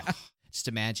 Yeah. Just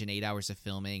imagine 8 hours of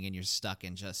filming and you're stuck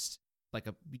in just like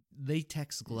a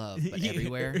latex glove, but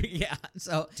everywhere. Yeah.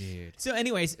 So, dude. So,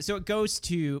 anyways, so it goes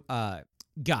to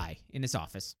Guy in his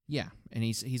office. Yeah, and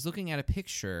he's looking at a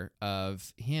picture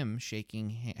of him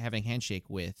having handshake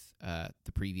with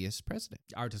the previous president,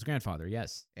 Arto's grandfather.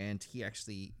 Yes. And he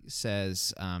actually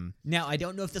says, "Now I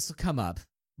don't know if this will come up,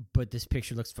 but this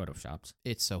picture looks photoshopped.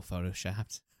 It's so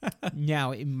photoshopped."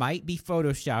 Now it might be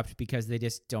photoshopped because they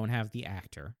just don't have the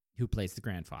actor who plays the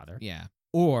grandfather. Yeah.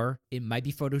 Or it might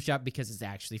be photoshopped because it's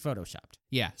actually photoshopped.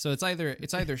 Yeah, so it's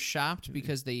either shopped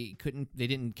because they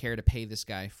didn't care to pay this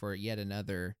guy for yet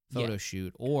another photo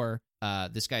shoot, or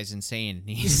this guy's insane and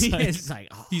he's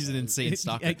he's an insane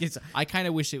stalker. I kind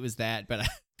of wish it was that, but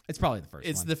it's probably the first one.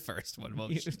 It's the first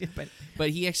one. But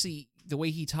he actually, the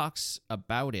way he talks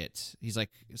about it, he's like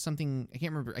something, I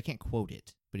can't remember, I can't quote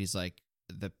it, but he's like,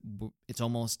 it's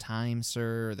almost time,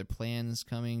 sir. The plan's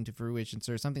coming to fruition,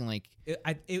 sir. Something like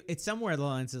it's somewhere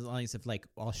along the lines of like,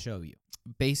 "I'll show you,"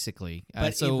 basically,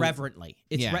 but so irreverently.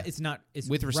 It's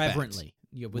with respect. Reverently.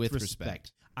 Yeah, with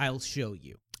respect. I'll show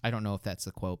you. I don't know if that's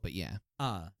the quote, but yeah.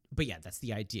 But yeah, that's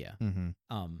the idea.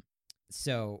 Mm-hmm.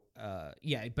 So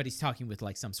but he's talking with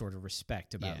like some sort of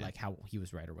respect about like how he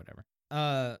was right or whatever.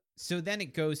 So then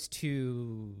it goes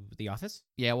to the office.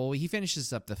 Yeah, well, he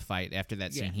finishes up the fight after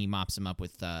that scene. He mops him up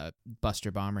with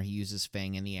Buster Bomber. He uses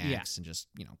Fang and the axe and just,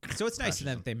 So it's nice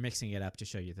that they're mixing it up to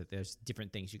show you that there's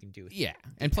different things you can do. Yeah,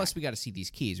 and plus we got to see these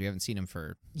keys. We haven't seen them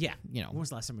for When was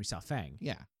the last time we saw Fang?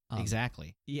 Yeah.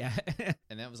 Exactly. Yeah.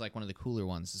 And that was like one of the cooler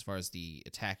ones as far as the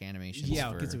attack animations. Yeah,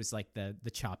 because it was like the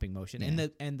chopping motion, and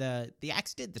the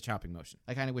axe did the chopping motion.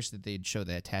 I kind of wish that they'd show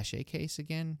the attaché case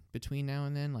again between now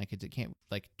and then. Like, it can't.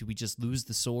 Like, do we just lose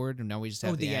the sword and now we just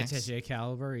have the axe? attaché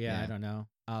caliber? Yeah, I don't know.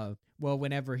 Well,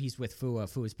 whenever he's with Fua,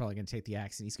 Fua's probably going to take the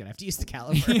axe, and he's going to have to use the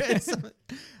caliber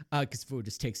because Fua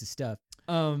just takes his stuff.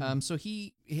 So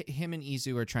him and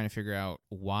Izu are trying to figure out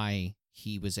why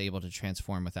he was able to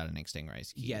transform without an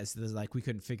Extinguise key. Yes, there's like we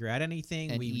couldn't figure out anything.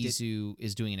 And Izu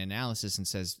is doing an analysis and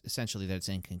says essentially that it's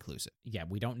inconclusive. Yeah,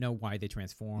 we don't know why they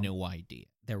transformed. No idea.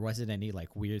 There wasn't any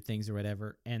like weird things or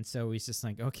whatever. And so he's just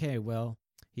like, okay, well,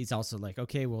 he's also like,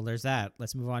 okay, well, there's that.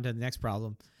 Let's move on to the next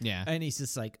problem. Yeah. And he's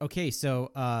just like, okay,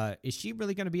 so is she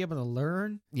really going to be able to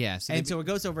learn? Yeah. So it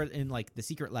goes over in like the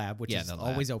secret lab, which is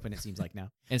always open, it seems like now.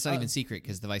 And it's not even secret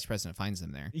because the vice president finds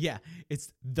them there. Yeah,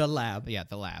 it's the lab. Yeah,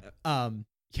 the lab.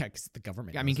 Yeah, because the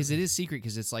government. I mean, because it is secret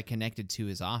because it's like connected to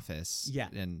his office. Yeah.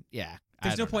 And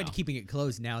there's no point to keeping it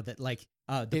closed now that like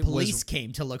the police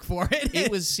came to look for it.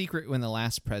 It was secret when the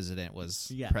last president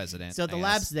was president. So the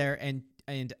lab's there, and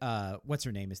what's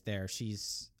her name is there.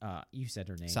 She's you said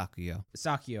her name.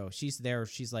 Sakio. She's there.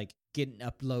 She's like getting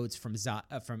uploads from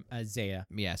Zaya.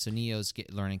 Yeah. So Neo's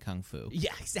learning kung fu.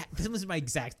 Yeah, exactly. This was my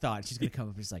exact thought. She's gonna come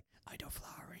up and she's like, I know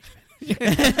flower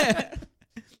arrangement.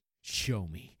 Show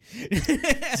me.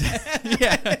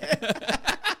 Yeah.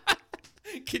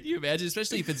 Can you imagine,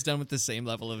 especially if it's done with the same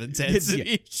level of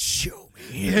intensity? Show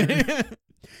me.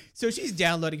 So she's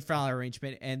downloading Flower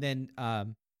Arrangement, and then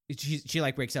she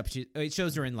like wakes up. It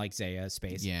shows her in like Zaya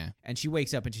space. Yeah. And she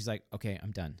wakes up and she's like, okay,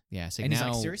 I'm done. Yeah. So And now,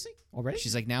 he's like, seriously? Already?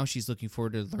 she's like, now she's looking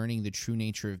forward to learning the true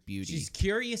nature of beauty. She's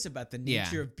curious about the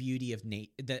nature Yeah. of beauty of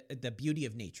the beauty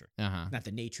of nature. Uh-huh. Not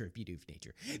the nature of beauty of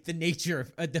nature. The nature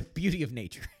of the beauty of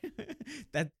nature.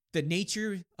 That the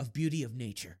nature of beauty of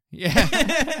nature.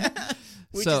 Yeah.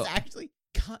 Which is actually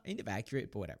kind of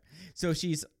accurate, but whatever. So it's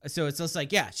just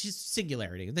like, yeah, she's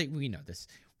singularity. We know this.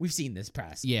 We've seen this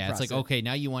past. Yeah, it's like, okay,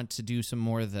 now you want to do some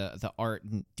more of the art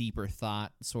and deeper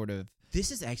thought sort of. This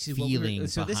is actually feeling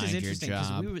so this is behind your interesting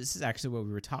job. because this is actually what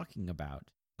we were talking about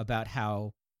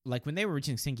how like when they were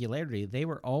reaching singularity, they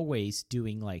were always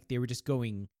doing like they were just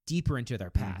going deeper into their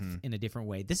path in a different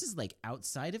way. This is like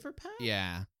outside of her path.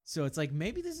 Yeah. So it's like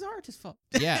maybe this is artist's fault.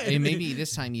 Yeah, and maybe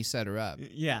this time you set her up.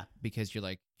 Yeah. Because you're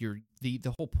like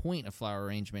the whole point of Flower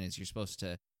Arrangement is you're supposed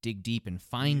to dig deep and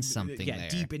find something there.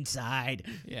 Deep inside.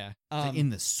 Yeah. In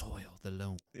the soil, the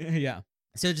loam. Yeah.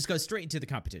 So it just goes straight into the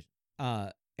competition.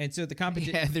 And so the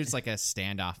competition. Yeah, there's like a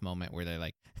standoff moment where they're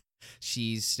like,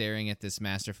 she's staring at this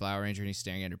master flower arranger and he's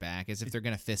staring at her back as if they're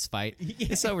gonna fist fight. Yeah.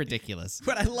 It's so ridiculous.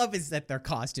 What I love is that their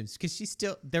costumes, because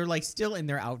they're like still in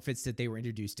their outfits that they were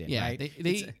introduced in. Yeah,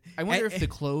 right? I wonder if the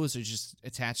clothes are just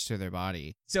attached to their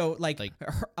body. So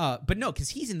but no, because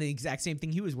he's in the exact same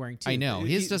thing he was wearing too. I know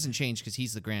his doesn't change because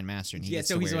he's the Grand Master. And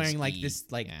so he's wearing like this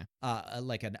like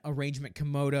an arrangement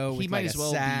komodo with like a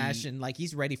sash and like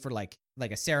he's ready for like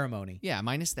a ceremony. Yeah,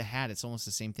 minus the hat, it's almost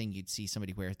the same thing you'd see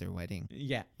somebody wear at their wedding.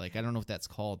 Yeah, like I don't know what that's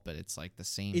called, but it's like the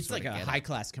same. It's like a high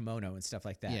class kimono and stuff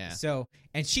like that. Yeah. So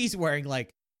and she's wearing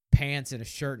like pants and a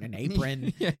shirt and an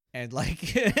apron and like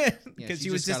because she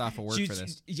was just got off of work for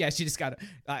this. Yeah, she just got.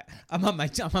 I'm on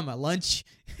my lunch,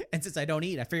 and since I don't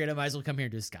eat, I figured I might as well come here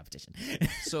and do this competition.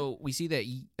 So we see that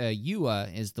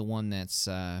Yua is the one that's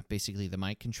basically the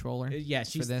mic controller. Yeah,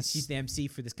 she's the MC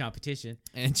for this competition,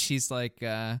 and she's like.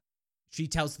 She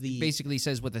tells basically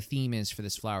says what the theme is for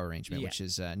this flower arrangement, which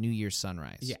is New Year's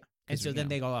sunrise. Yeah. And so then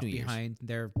they go off behind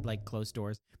their like closed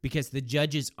doors because the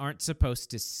judges aren't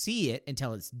supposed to see it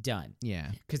until it's done.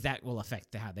 Yeah. Because that will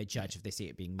affect how they judge if they see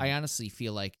it being made. I honestly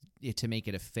feel like to make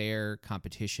it a fair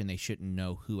competition, they shouldn't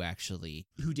know who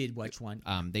did which one.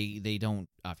 They don't,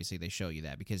 obviously they show you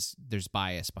that because there's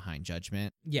bias behind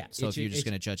judgment. Yeah. So if you're just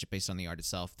going to judge it based on the art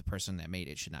itself, the person that made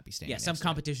it should not be standing. Yeah. Some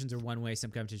competitions are one way.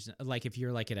 Some competitions, like if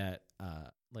you're like at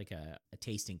a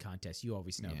tasting contest, you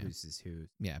always know whose is who.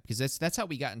 Yeah, because that's how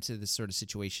we got into this sort of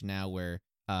situation now where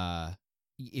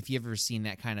if you've ever seen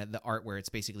that kind of the art where it's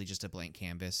basically just a blank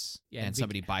canvas and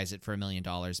somebody buys it for $1 million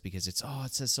because it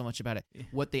says so much about it.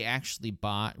 What they actually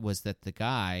bought was that the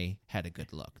guy had a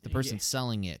good look. The person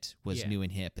selling it was new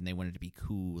and hip and they wanted to be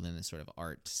cool in this sort of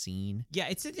art scene. Yeah,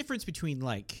 it's the difference between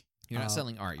like you're not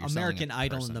selling art. You're American selling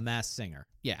Idol and The Masked Singer.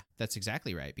 Yeah, that's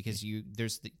exactly right. Because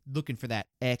looking for that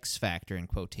X factor in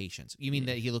quotations. You mean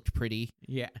that he looked pretty?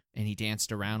 Yeah. And he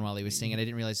danced around while he was singing. I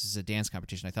didn't realize this was a dance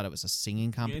competition. I thought it was a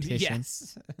singing competition.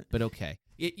 Yes. But okay,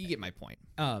 you get my point.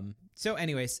 So,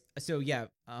 anyways,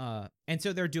 and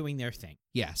so they're doing their thing.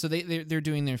 Yeah. So they're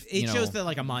doing their. It shows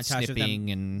like a montage of them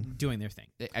and doing their thing.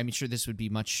 I'm sure this would be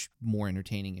much more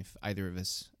entertaining if either of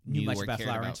us knew much or about cared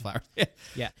about flowers.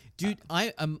 Yeah, dude,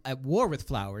 I am at war with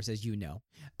flowers, as you know.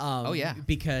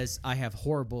 Because I have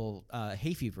horrible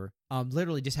hay fever.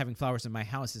 Literally, just having flowers in my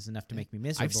house is enough to make me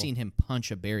miserable. I've seen him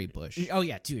punch a berry bush. Oh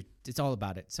yeah, dude, it's all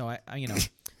about it. So I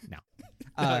no.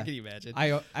 Can you imagine?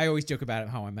 I always joke about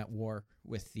how I'm at war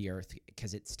with the earth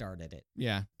because it started it.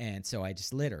 Yeah. And so I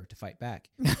just litter to fight back.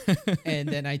 And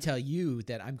then I tell you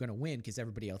that I'm going to win because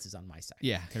everybody else is on my side.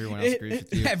 Yeah, everyone else agrees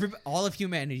with you. All of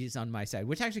humanity is on my side,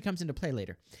 which actually comes into play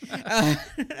later.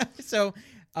 So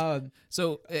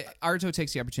Aruto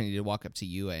takes the opportunity to walk up to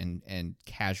you and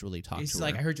casually talk to her. She's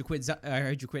like, I heard you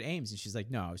quit Ames. And she's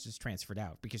like, no, I was just transferred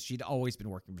out because she'd always been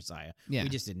working for Zaya. Yeah. We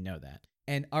just didn't know that.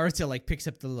 And Aruto like picks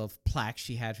up the little plaque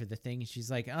she had for the thing. And she's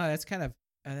like, oh, that's kind of,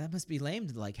 that must be lame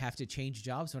to like have to change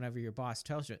jobs whenever your boss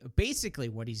tells you. Basically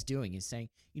what he's doing is saying,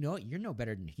 you know what, you're no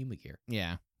better than Humagear.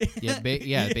 Yeah. Yeah.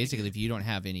 Basically, if you don't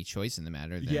have any choice in the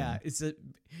matter, then... Yeah.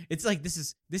 It's like, this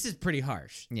is pretty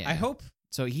harsh. Yeah. I hope...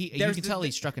 So you can tell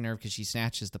he struck a nerve because she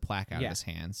snatches the plaque out of his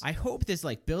hands. I hope this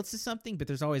like builds to something, but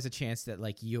there's always a chance that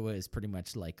like Yua is pretty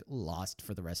much like lost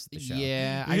for the rest of the show.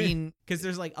 Yeah, I mean, because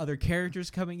there's like other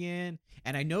characters coming in,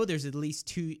 and I know there's at least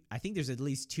two. I think there's at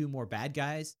least two more bad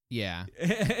guys. Yeah,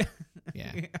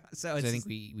 yeah. So I think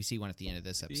we see one at the end of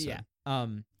this episode. Yeah.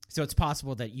 So it's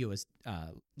possible that you was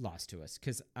lost to us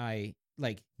because I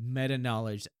like meta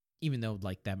knowledge. Even though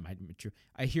like that might be true,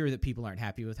 I hear that people aren't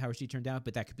happy with how she turned out,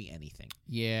 but that could be anything.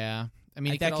 Yeah, I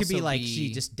mean, that could be like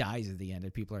she just dies at the end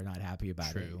and people are not happy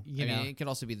about it. I mean, it could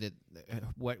also be that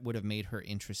what would have made her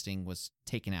interesting was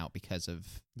taken out because of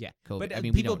COVID. But I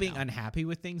mean, people being unhappy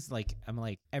with things, like I'm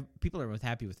like people are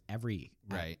happy with every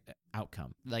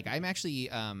outcome. Like I'm actually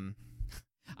I'm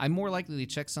more likely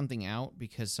to check something out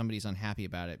because somebody's unhappy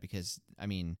about it. Because I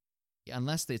mean,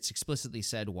 unless it's explicitly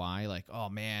said why, like, oh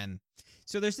man.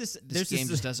 So this game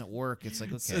just doesn't work. It's like,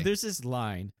 okay. So there's this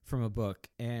line from a book,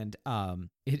 and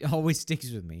it always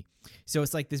sticks with me. So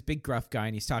it's like this big gruff guy,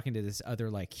 and he's talking to this other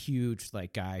like huge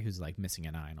like guy who's like missing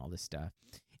an eye and all this stuff,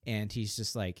 and he's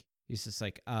just like,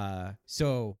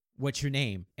 so what's your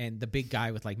name? And the big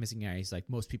guy with like missing an eye, he's like,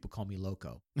 most people call me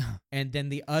Loco. And then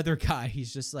the other guy,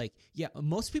 he's just like, yeah,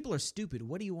 most people are stupid.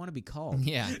 What do you want to be called?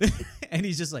 Yeah. And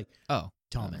he's just like, oh.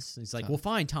 Thomas. He's like, well,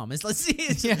 fine, Thomas. Let's see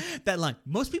that line.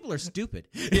 Most people are stupid.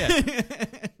 Yeah.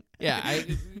 Yeah.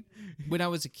 When I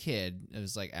was a kid, it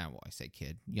was like, I say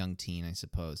kid, young teen, I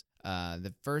suppose.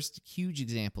 The first huge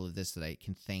example of this that I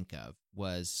can think of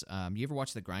was, you ever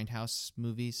watch the Grindhouse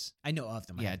movies? I know of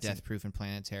them. Yeah, Death Proof and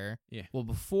Planet Terror. Yeah. Well,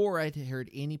 before I'd heard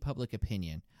any public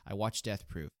opinion, I watched Death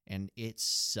Proof, and it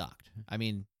sucked. I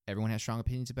mean, everyone has strong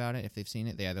opinions about it. If they've seen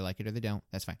it, they either like it or they don't.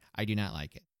 That's fine. I do not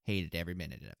like it. Hated every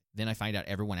minute of it. Then I find out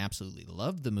everyone absolutely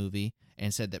loved the movie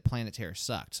and said that Planet Terror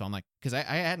sucked. So I'm like, because I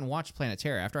hadn't watched Planet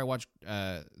Terror. After I watched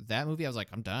that movie, I was like,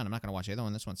 I'm done. I'm not going to watch the other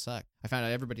one. This one sucked. I found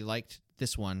out everybody liked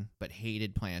this one but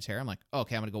hated Planet Terror. I'm like, oh,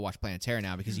 okay, I'm going to go watch Planet Terror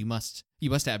now because you must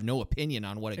have no opinion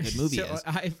on what a good movie is.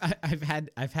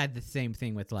 I've had the same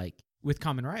thing with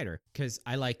Kamen Rider because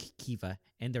I like Kiva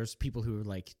and there's people who are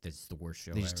like, this is the worst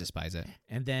show. They just despise it.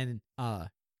 And then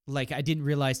like I didn't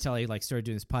realize till I like started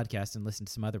doing this podcast and listened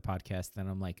to some other podcasts that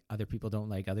I'm like other people don't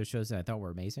like other shows that I thought were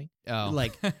amazing. Oh,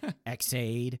 like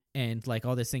X-Aid and like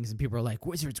all these things, and people are like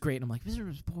Wizard's great, and I'm like Wizard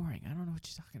was boring. I don't know what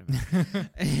you're talking about.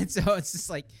 And so it's just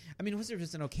like I mean Wizard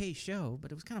was an okay show,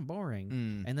 but it was kind of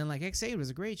boring. And then like X-Aid was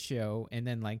a great show, and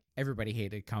then like everybody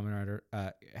hated Kamen Rider,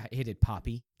 hated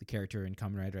Poppy, the character in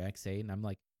Kamen Rider X-Aid, and I'm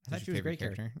like. I thought she was a great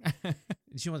character.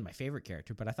 She wasn't my favorite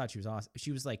character, but I thought she was awesome.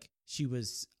 She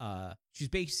was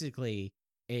basically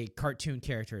a cartoon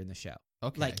character in the show.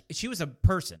 Okay. Like she was a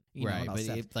person, right?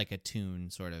 But like a tune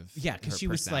sort of. Yeah, because she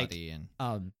was like. It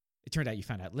turned out you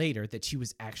found out later that she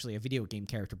was actually a video game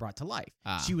character brought to life.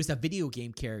 She was a video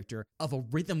game character of a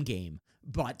rhythm game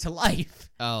brought to life.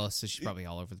 Oh, so she's probably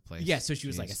all over the place. Yeah, so she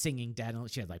was like a singing dad.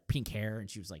 She had like pink hair, and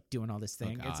she was like doing all this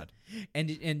thing. Oh, God.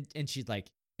 And she's like.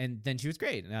 And then she was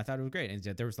great, and I thought it was great. And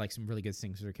there was like some really good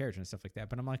things with her character and stuff like that.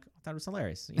 But I'm like, I thought it was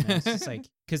hilarious. It's just like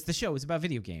because the show was about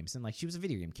video games, and like she was a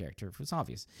video game character. It was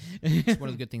obvious. It's one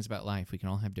of the good things about life. We can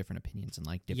all have different opinions and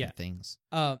like different things.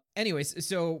 Anyways,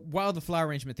 so while the flower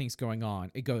arrangement thing's going on,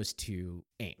 it goes to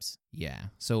Ames. Yeah.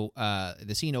 So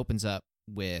the scene opens up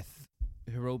with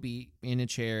Hirobi in a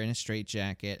chair in a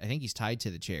straitjacket. I think he's tied to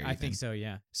the chair. I think so.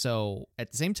 Yeah. So at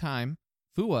the same time.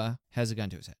 Fua has a gun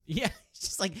to his head. Yeah, it's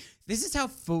just like, this is how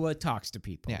Fua talks to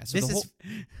people. Yeah, so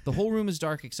the whole room is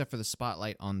dark except for the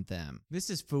spotlight on them. This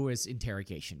is Fua's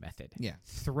interrogation method. Yeah.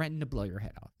 Threaten to blow your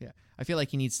head off. Yeah. I feel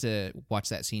like he needs to watch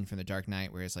that scene from The Dark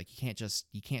Knight where it's like, you can't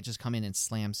just come in and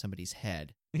slam somebody's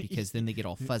head because then they get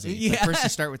all fuzzy. It's like first you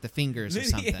start with the fingers or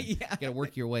something. You got to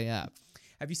work your way up.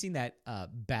 Have you seen that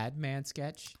Batman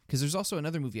sketch? Because there's also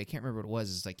another movie I can't remember what it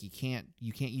was. It's like you can't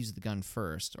use the gun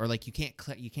first, or like you can't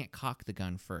cock the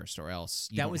gun first, or else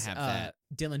you don't have that.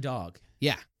 Dylan Dog.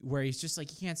 Yeah, where he's just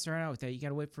like you can't start out with that. You got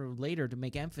to wait for later to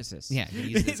make emphasis. Yeah, you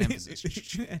use it as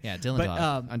emphasis. Yeah, Dylan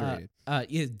Dog underrated.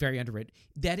 Yeah, very underrated.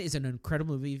 That is an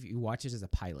incredible movie if you watch it as a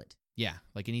pilot. Yeah,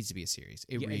 like it needs to be a series.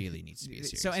 It really needs to be a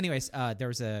series. So anyways, there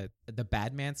was the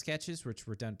Batman sketches, which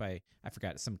were done by, I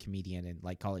forgot, some comedian in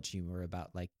like College Humor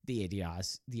about like the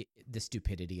idiots, the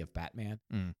stupidity of Batman.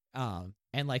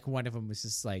 And like one of them was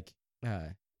just like,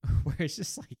 where it's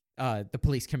just like the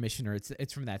police commissioner.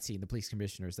 It's from that scene. The police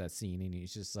commissioner's that scene, and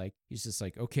he's just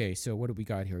like, okay, so what do we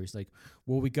got here? He's like,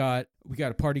 well, we got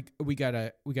a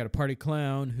party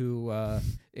clown who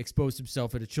exposed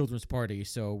himself at a children's party.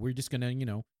 So we're just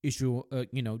gonna issue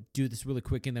do this really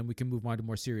quick, and then we can move on to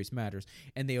more serious matters.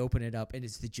 And they open it up, and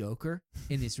it's the Joker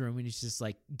in this room, and he's just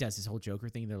like does this whole Joker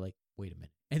thing. And they're like, wait a minute.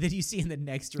 And then you see in the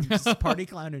next room this party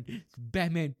clown and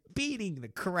Batman beating the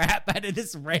crap out of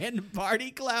this random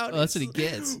party clown. Well, that's what he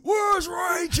gets. Where's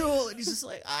Rachel? And he's just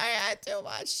like, I had too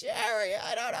much sherry.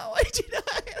 I don't know what you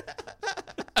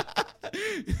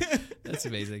know. That's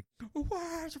amazing.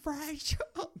 Where's Rachel?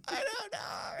 I don't know,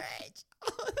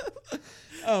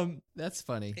 Rachel. That's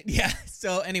funny. Yeah.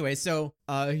 So anyway,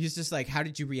 he's just like, how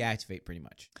did you reactivate? Pretty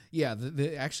much. Yeah.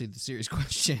 Actually, the serious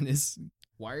question is,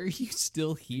 why are you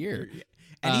still here?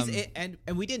 And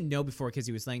and we didn't know before because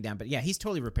he was laying down, but yeah, he's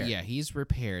totally repaired. Yeah, he's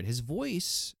repaired. His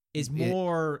voice is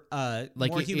more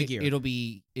like more human gear.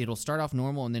 It'll start off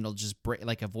normal and then it'll just break,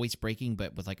 like a voice breaking,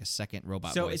 but with like a second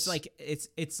robot so voice.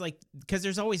 it's like because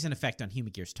there's always an effect on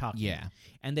human gears talking. Yeah,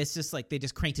 and it's just like they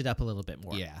just cranked it up a little bit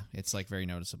more. Yeah, it's like very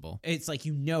noticeable. It's like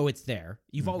it's there.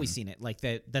 You've always seen it. Like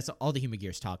that's all the human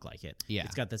gears talk like it. Yeah,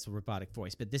 it's got this robotic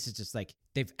voice, but this is just like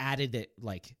they've added it.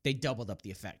 Like they doubled up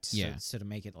the effect. So to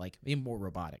make it like even more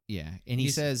robotic. Yeah, and he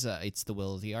says it's the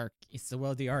will of the Ark. It's the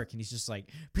will of the Ark, and he's just like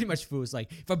pretty much Fu's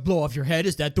like, if I blow off your head,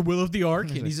 is that the will of the Ark?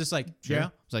 And he's just like,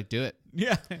 yeah. It's like, do it.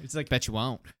 Yeah. It's like, bet you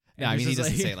won't. No, I mean he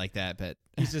doesn't say it like that, but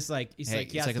he's just like, yeah.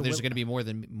 It's like there's going to be more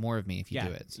of me if you do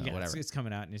it. So whatever. It's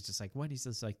coming out, and it's just like, what? He's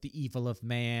just like, the evil of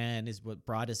man is what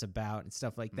brought us about, and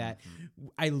stuff like that.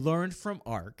 I learned from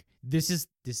Ark. This is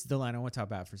the line I want to talk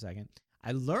about for a second.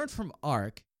 I learned from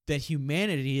Ark that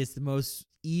humanity is the most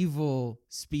evil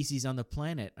species on the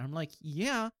planet. And I'm like,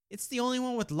 yeah, it's the only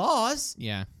one with laws.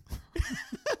 Yeah.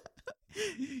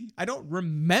 I don't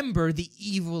remember the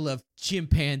evil of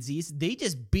chimpanzees. They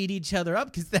just beat each other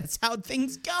up because that's how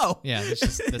things go. Yeah,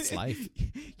 that's life.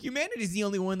 Humanity's the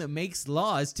only one that makes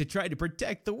laws to try to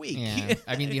protect the weak. Yeah,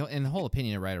 I mean, in the whole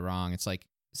opinion of right or wrong, it's like,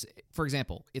 for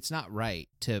example, it's not right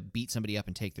to beat somebody up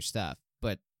and take their stuff,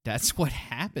 but that's what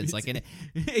happens. Like,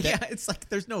 it's like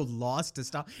there's no laws to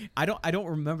stop. I don't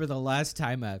remember the last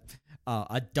time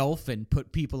a dolphin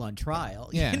put people on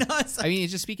trial. Yeah, you know, it's like, I mean,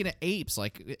 just speaking of apes,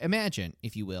 like imagine,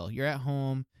 if you will, you're at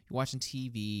home, you're watching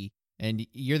TV, and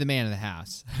you're the man of the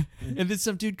house, and then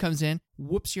some dude comes in,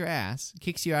 whoops your ass,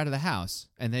 kicks you out of the house,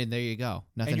 and then there you go,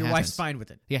 nothing. And your happens. wife's fine with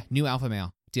it. Yeah, new alpha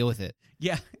male, deal with it.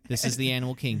 Yeah, this is the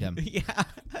animal kingdom. Yeah,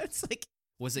 it's like,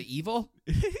 was it evil?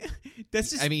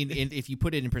 That's just. I mean, if you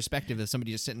put it in perspective of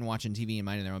somebody just sitting and watching TV and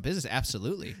minding their own business,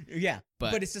 absolutely. Yeah,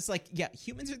 but it's just like, yeah,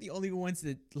 humans are the only ones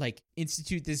that like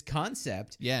institute this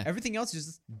concept. Yeah, everything else is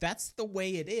just, that's the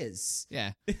way it is.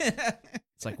 Yeah,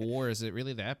 it's like war. Is it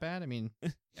really that bad? I mean,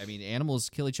 animals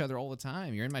kill each other all the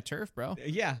time. You're in my turf, bro.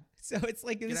 Yeah, so it's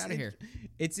like get out of here.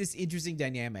 It's this interesting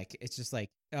dynamic. It's just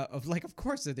like of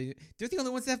course they're the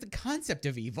only ones that have the concept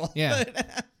of evil. Yeah.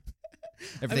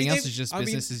 Everything else is just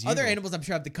business as usual. Other animals, I'm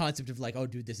sure, have the concept of like, oh,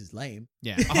 dude, this is lame.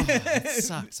 Yeah. Oh, that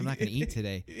sucks. I'm not going to eat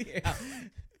today. Yeah.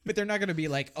 But they're not going to be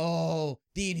like, oh,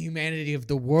 the inhumanity of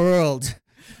the world.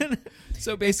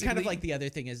 So basically, it's kind of like the other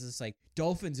thing is it's like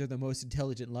dolphins are the most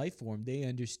intelligent life form. They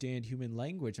understand human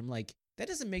language. I'm like, that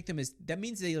doesn't make them as, that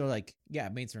means they are like, yeah,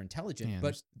 it means they're intelligent. Yeah,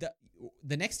 but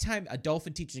the next time a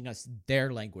dolphin teaching us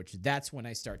their language, that's when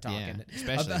I start talking. Yeah,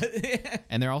 especially.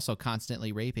 And they're also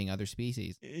constantly raping other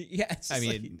species. Yeah, I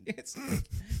mean,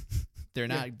 they're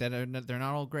not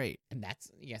all great. And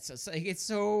that's, so it's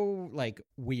so like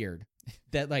weird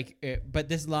that like, but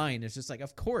this line is just like,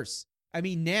 of course. I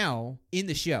mean, now in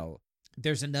the show,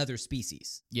 there's another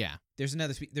species. Yeah. There's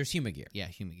another there's human gear. Yeah,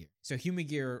 human gear. So human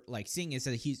gear, like seeing is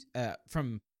that he's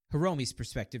from Hiromi's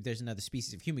perspective, there's another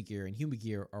species of human gear, and human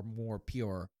gear are more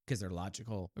pure because they're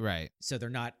logical. Right. So they're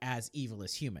not as evil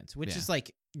as humans, which is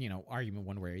like, argument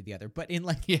one way or the other. But in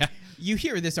like, you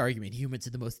hear this argument, humans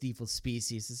are the most evil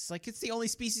species. It's like, it's the only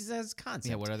species that has concept.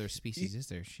 Yeah, what other species is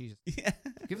there? Yeah.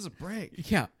 Give us a break.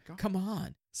 Yeah, come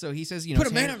on. So he says, put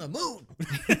a man on the moon.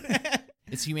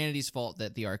 It's humanity's fault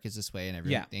that the Ark is this way and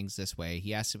everything's this way.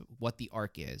 He asks what the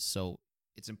Ark is. So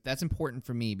that's important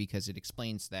for me because it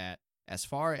explains that as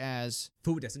far as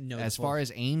Fu doesn't know. As far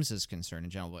as Ames is concerned in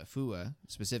general, but Fua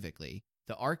specifically,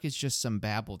 the Ark is just some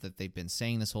babble that they've been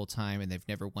saying this whole time, and they've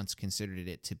never once considered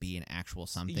it to be an actual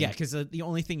something. Yeah, because the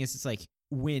only thing is, it's like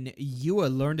when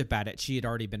Yua learned about it, she had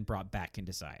already been brought back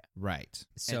into Saya. Right.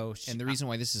 So, and the reason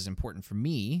why this is important for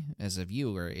me as a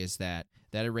viewer is that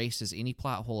erases any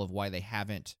plot hole of why they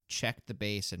haven't checked the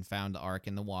base and found the Ark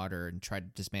in the water and tried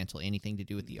to dismantle anything to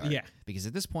do with the Ark. Yeah. Because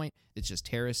at this point, it's just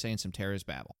terrorists saying some terrorist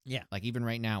babble. Yeah. Like even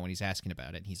right now when he's asking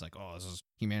about it, he's like, oh, this is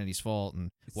humanity's fault. And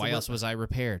why else was I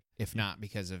repaired if not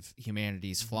because of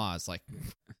humanity's flaws? Like...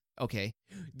 Okay.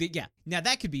 Yeah. Now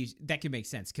that could make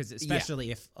sense because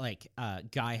especially if like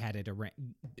Guy had it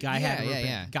Guy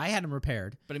had him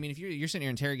repaired. But I mean, if you're sitting here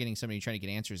interrogating somebody trying to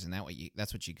get answers and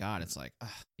that's what you got, it's like,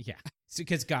 yeah. So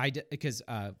because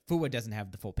Fua doesn't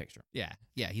have the full picture. Yeah.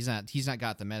 Yeah. He's not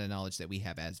got the meta knowledge that we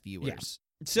have as viewers.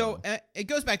 Yeah. So it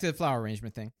goes back to the flower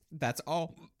arrangement thing. That's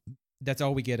all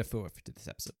we get of Fua to this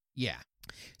episode. Yeah.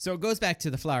 So it goes back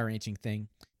to the flower arranging thing.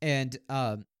 And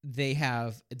they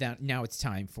have that. Now it's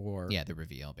time for the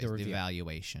reveal, basically the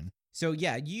evaluation. So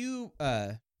yeah,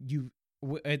 there's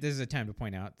a time to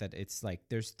point out that it's like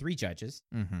there's 3 judges.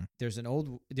 Mm-hmm. There's an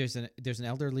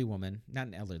elderly woman, not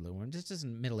an elderly woman, just a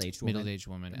middle-aged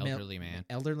woman, elderly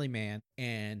man,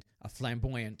 and a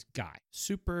flamboyant guy.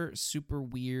 Super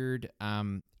weird.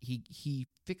 He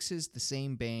fixes the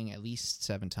same bang at least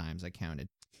 7 times. I counted.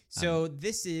 So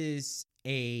this is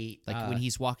a when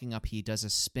he's walking up, he does a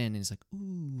spin and he's like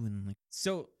ooh, and like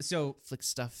so flicks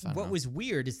stuff. What was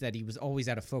weird is that he was always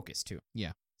out of focus too.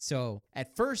 Yeah. So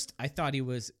at first I thought he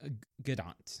was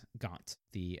Gaunt,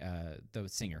 the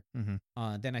singer.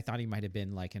 Mm-hmm. Then I thought he might have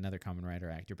been like another Kamen Rider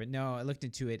actor, but no, I looked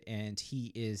into it and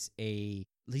he's like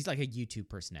a YouTube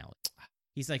personality.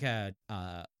 He's like an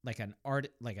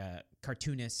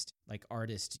cartoonist, like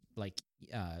artist, like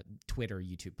Twitter,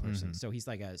 YouTube person. Mm-hmm. So he's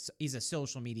a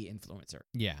social media influencer.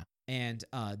 Yeah. And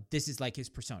this is like his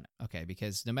persona. Okay,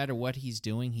 because no matter what he's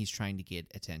doing, he's trying to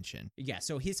get attention. Yeah,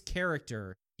 so his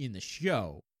character in the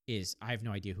show is, I have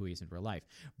no idea who he is in real life,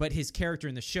 but his character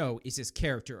in the show is his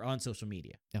character on social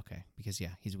media. Okay, because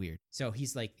he's weird. So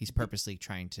he's purposely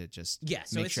trying to just so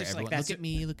make it's sure just everyone, like, that's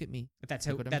look at me. That's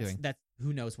how what I'm doing. That's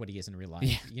who knows what he is in real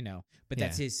life, But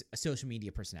that's his social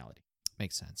media personality.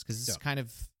 Makes sense because it's kind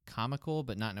of comical,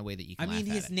 but not in a way that you can. I mean,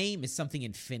 his name is something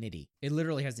infinity. It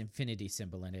literally has infinity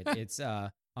symbol in it. It's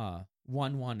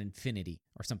 1 infinity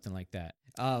or something like that.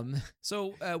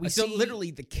 So literally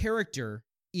the character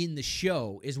in the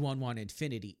show is 1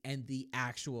 infinity, and the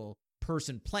actual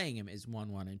person playing him is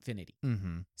 1 infinity.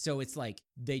 Mm-hmm. So it's like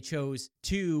they chose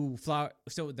 2 flower.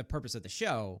 So the purpose of the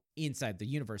show inside the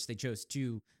universe, they chose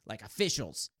 2 like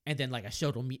officials and then like a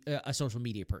social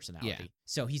media personality. Yeah.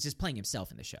 So he's just playing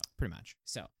himself in the show, pretty much.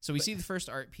 So we see the first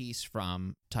art piece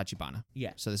from Tachibana.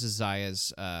 Yeah. So this is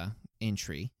Zaya's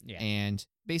entry. Yeah. And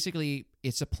basically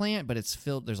it's a plant, but it's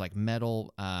filled. There's like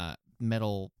metal,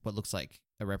 what looks like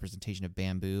a representation of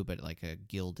bamboo, but like a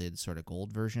gilded sort of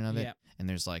gold version of it. Yeah. And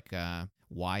there's like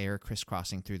wire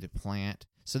crisscrossing through the plant.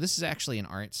 So this is actually an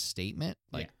art statement.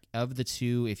 Of the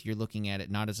 2, if you're looking at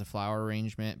it not as a flower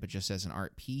arrangement, but just as an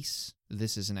art piece,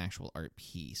 this is an actual art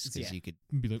piece. Because you could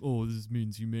be like, oh, this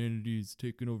means humanity is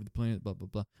taking over the planet, blah, blah,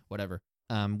 blah, whatever.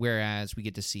 Whereas we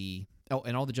get to see,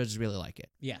 and all the judges really like it.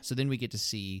 Yeah. So then we get to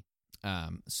see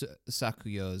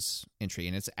Sakuyo's entry,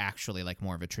 and it's actually like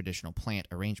more of a traditional plant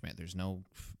arrangement. There's no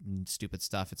stupid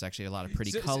stuff. It's actually a lot of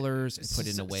pretty colors put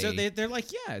in a way. So they're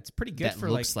like, yeah, it's pretty good that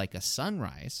for looks like a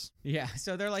sunrise. Yeah.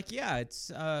 So they're like, yeah, it's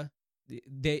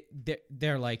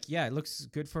they're like, yeah, it looks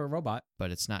good for a robot,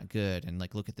 but it's not good. And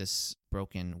like, look at this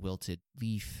broken, wilted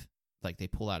leaf. Like they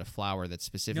pull out a flower that's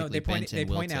specifically bent and wilted. They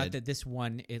point out that this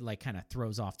one, it like kind of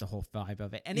throws off the whole vibe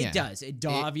of it, and it does. It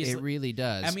obviously, it really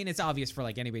does. I mean, it's obvious for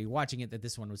like anybody watching it that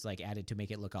this one was like added to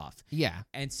make it look off. Yeah,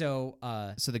 and so,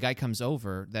 so the guy comes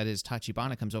over. That is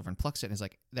Tachibana comes over and plucks it, and is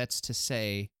like, that's to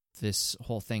say this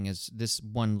whole thing is this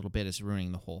one little bit is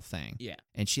ruining the whole thing. Yeah,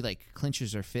 and she like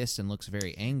clenches her fist and looks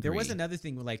very angry. There was another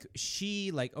thing, like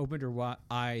she like opened her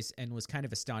eyes and was kind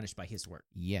of astonished by his work.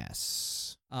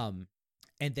 Yes.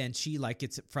 And then she like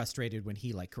gets frustrated when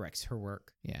he like corrects her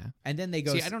work. Yeah. And then they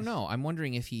go. See, I don't know. I'm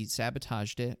wondering if he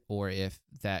sabotaged it or if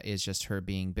that is just her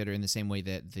being bitter in the same way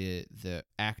that the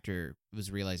actor was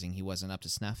realizing he wasn't up to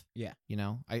snuff. Yeah. You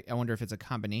know, I wonder if it's a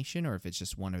combination or if it's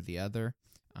just one or the other.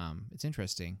 It's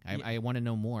interesting. I want to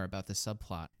know more about the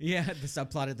subplot. Yeah, the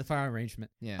subplot of the fire arrangement.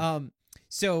 Yeah.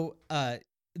 So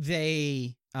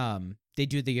they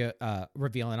do the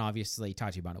reveal, and obviously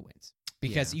Tachibana wins.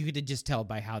 Because you could just tell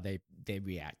by how they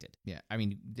reacted. Yeah, I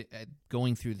mean,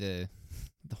 going through the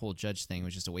whole judge thing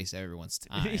was just a waste of everyone's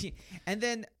time. And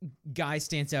then Guy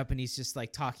stands up and he's just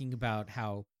like talking about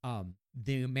how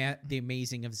the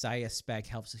amazing of Zaya Spec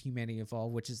helps humanity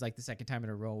evolve, which is like the second time in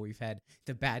a row we've had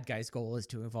the bad guy's goal is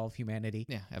to evolve humanity.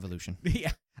 Yeah, evolution.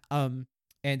 Yeah.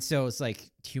 And so it's like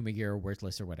Humagear,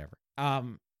 worthless or whatever.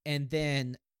 And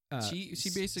then she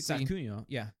basically Sakuyo,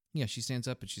 yeah. Yeah, she stands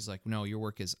up and she's like, no, your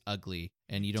work is ugly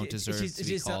and you don't deserve to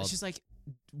be called. She's like,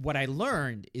 what I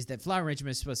learned is that flower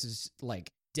arrangement is supposed to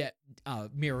like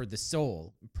mirror the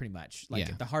soul, pretty much,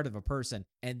 like the heart of a person.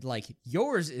 And like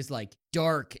yours is like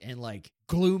dark and like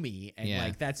gloomy and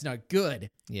like that's not good.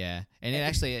 Yeah. And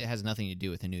it has nothing to do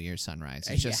with the New Year's sunrise.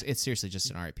 It's it's seriously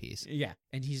just an art piece. Yeah.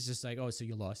 And he's just like, oh, so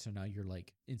you lost, so now you're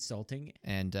like insulting.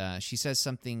 And she says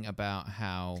something about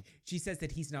how she says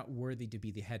that he's not worthy to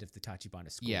be the head of the Tachibana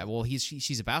school. Yeah, well,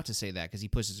 she's about to say that because he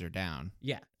pushes her down.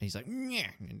 Yeah. And he's like, yeah,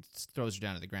 and throws her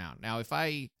down to the ground. Now,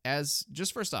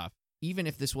 first off, even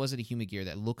if this wasn't a human gear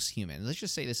that looks human, let's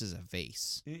just say this is a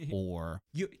vase or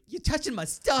you're touching my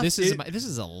stuff. this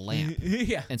is a lamp.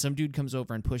 Yeah. And some dude comes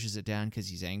over and pushes it down because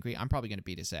he's angry. I'm probably gonna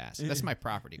beat his ass. That's my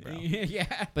property, bro.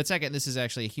 Yeah. But second, this is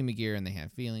actually a human gear and they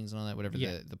have feelings and all that. Whatever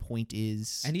the point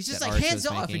is. And he's just that like, Aruto's hands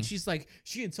off. making. And she's like,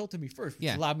 she insulted me first, which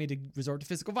Yeah. allowed me to resort to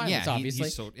physical violence, obviously.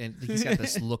 And he's got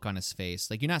this look on his face.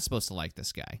 Like, you're not supposed to like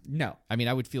this guy. No. I mean,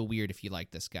 I would feel weird if you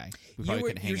liked this guy. We probably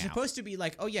couldn't hang You're out. supposed to be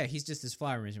like, oh yeah, he's just this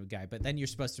flower arrangement guy. But then you're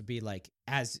supposed to be like,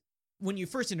 when you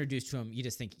first introduced to him, you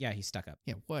just think, yeah, he's stuck up.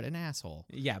 Yeah, what an asshole.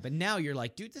 Yeah, but now you're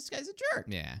like, dude, this guy's a jerk.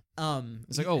 Yeah.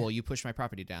 It's like, oh, well, you push my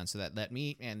property down, so that let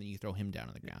me, and then you throw him down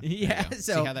on the ground. There you Yeah, go.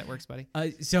 so- See how that works, buddy?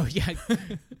 So yeah,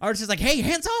 Art's like, hey,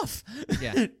 hands off.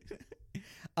 Yeah.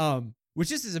 Which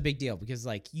this is a big deal because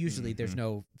like usually there's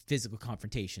no physical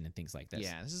confrontation and things like this.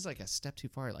 Yeah, this is like a step too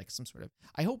far, like some sort of.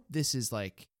 I hope this is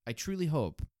like. I truly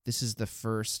hope this is the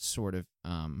first sort of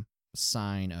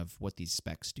sign of what these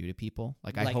specs do to people.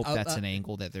 Like I hope that's an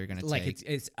angle that they're gonna like take.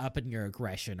 it's up in your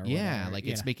aggression or Yeah, whatever, like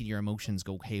you it's know? making your emotions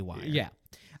go haywire. Yeah.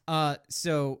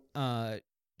 So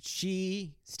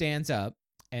she stands up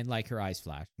and like her eyes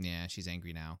flash. Yeah, she's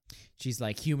angry now. She's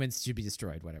like, humans should be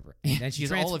destroyed, whatever. And then she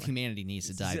She's all of transforms. humanity needs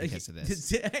to die because of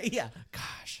this. Yeah.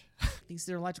 Gosh. Thinks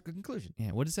they're a logical conclusion.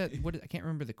 Yeah, what is that? I can't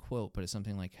remember the quote, but it's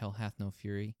something like "Hell hath no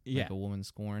fury." Yeah. Like a woman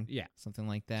scorned. Yeah. Something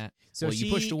like that. So well,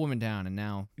 you pushed a woman down, and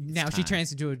now it's she time.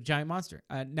 turns into a giant monster.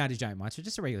 Not a giant monster,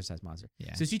 just a regular sized monster.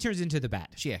 Yeah. So she turns into the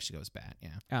bat. She actually goes bad.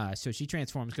 Yeah. So she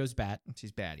transforms, goes bat.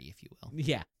 She's baddie, if you will.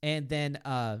 Yeah. And then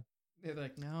They're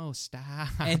like, no, stop.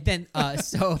 and then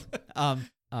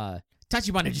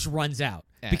Tachibana just runs out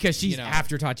Yeah, because she's you know.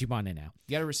 after Tachibana now.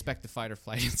 You gotta respect the fight or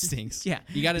flight instincts. Yeah.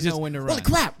 You gotta Just, know when to run. Holy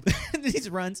crap! And then he just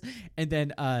runs, and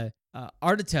then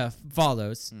Ardita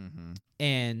follows, Mm-hmm.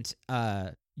 and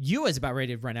Yua is about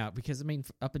ready to run out because I mean,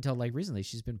 up until like recently,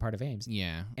 she's been part of Ames.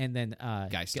 Yeah. And then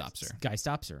Guy stops her. Guy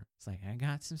stops her. It's like, I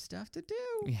got some stuff to do.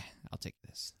 Yeah. I'll take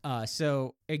this.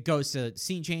 So it goes to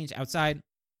scene change outside,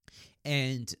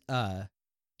 and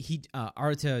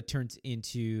Ardita turns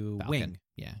into Falcon. Wing.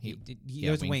 Yeah. He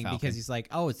goes Wing Wing Falcon. because he's like,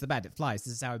 oh, it's the bat that flies.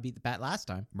 This is how I beat the bat last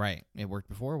time, Right. It worked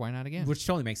before. Why not again? which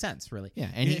totally makes sense, really. Yeah.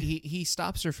 And he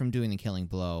stops her from doing the killing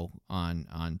blow on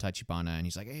Tachibana, and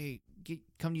he's like, hey,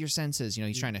 come to your senses. You know,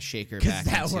 he's trying to shake her Because back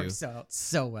that into. works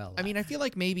so well. I mean, I feel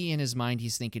like maybe in his mind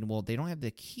he's thinking, well, they don't have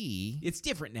the key. it's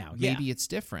different now. Maybe it's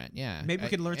different. Yeah. Maybe we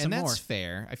could learn some and more. that's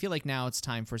fair. I feel like now it's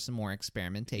time for some more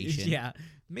experimentation. Yeah,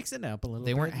 mix it up a little.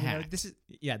 They bit, weren't you know,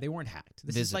 hacked. they weren't hacked.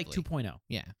 This Visibly. is like 2.0.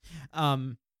 Yeah.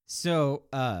 So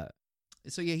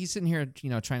So yeah, he's sitting here, you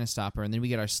know, trying to stop her, and then we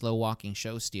get our slow walking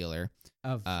show stealer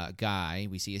of guy.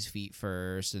 We see his feet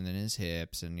first, and then his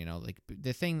hips, and you know, like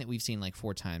the thing that we've seen like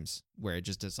 4 times, where it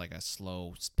just does like a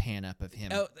slow pan up of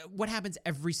him. what happens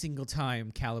every single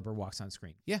time Caliber walks on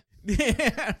screen? Yeah.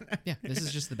 Yeah. Yeah, this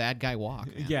is just the bad guy walk.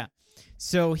 Man. Yeah.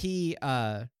 So he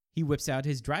whips out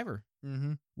his driver,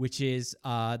 Mm-hmm. which is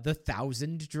the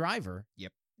 1000 driver.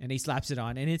 Yep. And he slaps it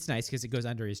on, and it's nice because it goes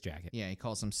under his jacket. Yeah, he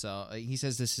calls himself. He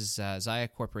says this is Zaya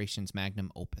Corporation's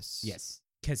magnum opus. Yes.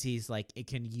 Because he's like, it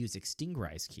can use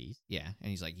extingurize keys. Yeah, and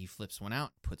he's like, he flips one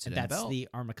out, puts it And in the that's belt. the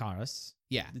Armacaris.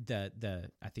 Yeah, The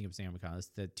I think it was the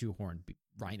Armacaris, the 2-horned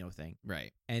rhino thing.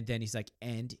 right. And then he's like,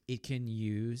 and it can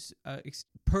use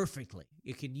perfectly.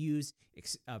 It can use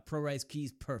ProRise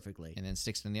keys perfectly. And then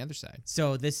sticks it on the other side.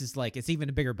 So this is like, it's even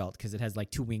a bigger belt because it has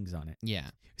like 2 wings on it. Yeah,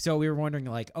 So we were wondering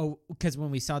like, oh, because when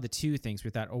we saw the 2 things, we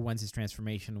thought, oh, one's his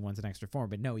transformation and one's an extra form.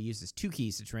 But no, he uses 2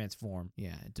 keys to transform.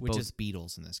 yeah. To Which both is-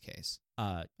 beetles in this case.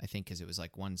 Uh, I think because it was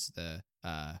like one's the.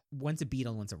 One's a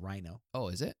beetle, one's a rhino. Oh,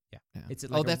 is it? Yeah. Yeah. It's Oh,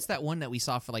 like that's that one that we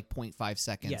saw for like 0.5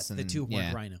 seconds. Yes, and the then- 2-horned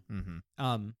yeah. rhino. Mm-hmm.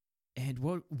 And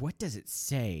what does it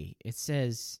say? It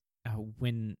says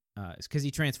when it's because he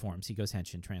transforms, he goes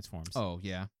henshin, transforms. Oh,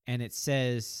 yeah. And it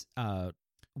says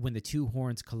when the 2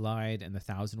 horns collide and the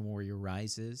 1000 warrior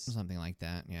rises. Something like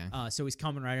that, yeah. So he's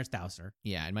Kamen Rider Thouser.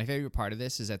 Yeah, and my favorite part of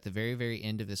this is at the very, very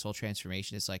end of this whole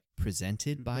transformation, it's like,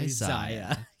 presented by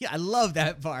Zaya. Yeah, I love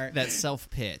that part. That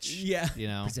self-pitch. Yeah. You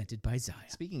know? Presented by Zaya.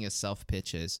 Speaking of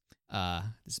self-pitches,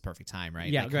 this is perfect time, right?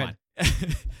 Yeah, Like, go come on.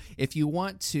 If you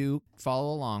want to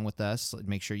follow along with us,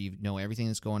 make sure you know everything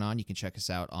that's going on, you can check us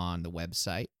out on the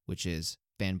website, which is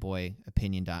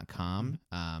fanboyopinion.com.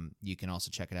 You can also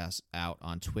check it out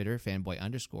on Twitter,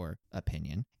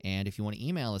 fanboy_opinion. And if you want to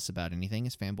email us about anything,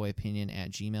 it's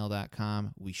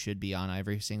fanboyopinion@gmail.com. We should be on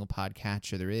every single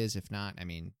podcatcher there is. If not, I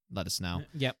mean, let us know.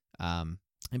 Yep. And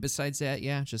besides that,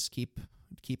 yeah, just keep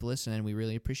listening. We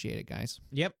really appreciate it, guys.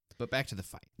 Yep. But back to the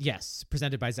fight. Yes.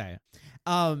 Presented by Zaya.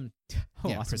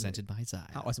 Presented by Zaya.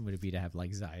 How awesome would it be to have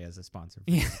like Zaya as a sponsor?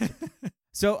 Yeah.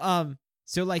 So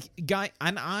So like I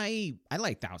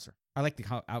like Thouser. I like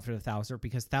the outfit of Thouser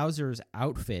because Thouser's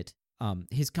outfit,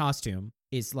 his costume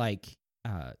is like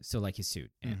so like his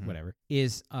suit and whatever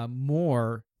is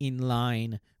more in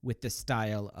line with the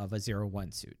style of a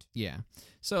 01 suit. Yeah.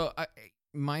 So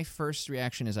my first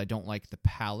reaction is I don't like the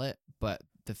palette, but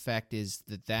the fact is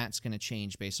that that's going to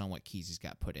change based on what keys he's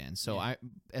got put in. So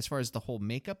as far as the whole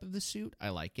makeup of the suit, I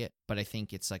like it, but I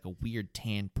think it's like a weird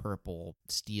tan, purple,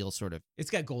 steel sort of.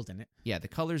 It's got gold in it. Yeah, the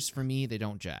colors for me, they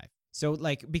don't jive. So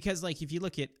like because like if you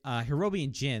look at Hirobi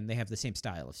and Jin, they have the same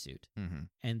style of suit,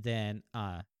 and then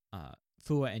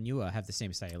Fua and Yua have the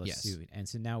same style of suit, and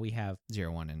so now we have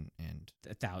 01 and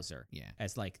Thouser. Yeah,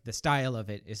 as like the style of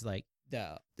it is like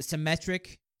the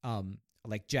symmetric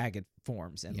like jagged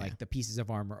forms and like the pieces of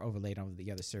armor overlaid on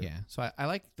the other suit. Yeah, so I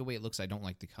like the way it looks. I don't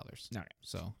like the colors. Okay.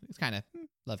 So it's kind of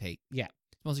love-hate. Yeah.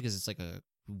 Mostly because it's like a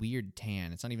weird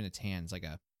tan. It's not even a tan. It's like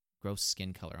a gross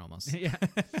skin color almost. Yeah.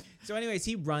 So anyways,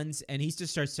 he runs and he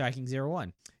just starts tracking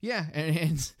 01. Yeah,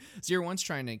 and 01's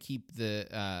trying to keep the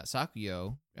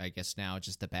Sakuyo, I guess now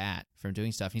just the bat, from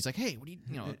doing stuff. And he's like, hey, what do you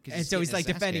know? And so he's like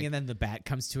defending, and then the bat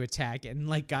comes to attack, and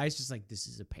like guy's just like, this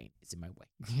is a pain. It's in my way.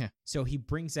 Yeah. So he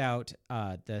brings out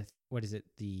the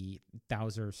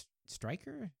Thouser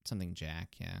Striker? Something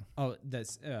Jack, yeah. Oh,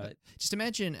 that's just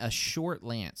imagine a short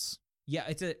lance. Yeah,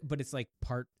 it's like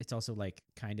it's also like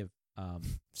kind of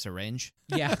syringe.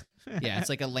 Yeah. Yeah, it's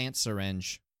like a lance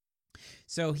syringe.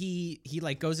 So he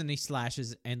like goes and he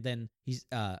slashes, and then he's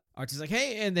Arta's like,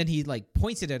 hey, and then he like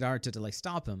points it at Arta to like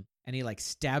stop him, and he like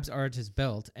stabs Arta's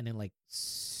belt, and then like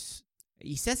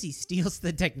he says he steals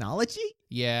the technology.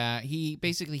 Yeah, he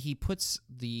puts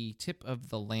the tip of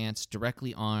the lance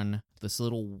directly on this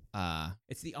little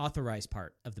it's the authorized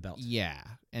part of the belt. Yeah,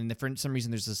 and for some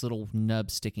reason there's this little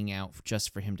nub sticking out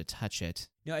just for him to touch it.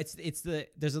 No,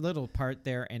 there's a little part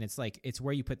there, and it's like it's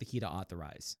where you put the key to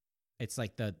authorize. It's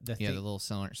like the the little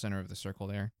center of the circle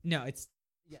there. No, it's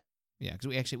yeah,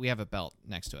 because we have a belt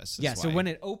next to us. Yeah, so when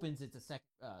it opens, it's a second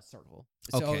circle.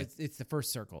 So okay. it's the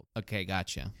first circle. Okay,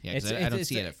 gotcha. Yeah, because I don't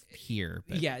see it here.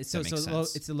 But yeah, so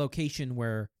it's the location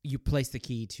where you place the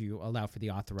key to allow for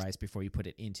the authorized before you put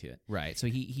it into it. Right. So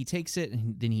he takes it,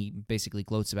 and then he basically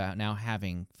gloats about now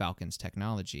having Falcon's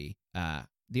technology.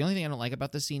 The only thing I don't like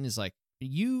about this scene is like,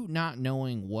 you not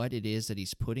knowing what it is that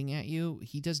he's putting at you,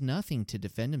 he does nothing to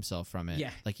defend himself from it.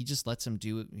 Yeah. Like, he just lets him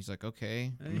do it. He's like,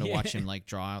 okay, I'm going to watch him, like,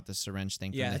 draw out the syringe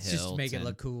thing from the hilt. Yeah, just to make it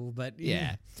look cool, but...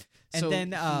 Yeah. And so then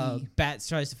Bat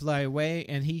tries to fly away,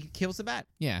 and he kills the bat.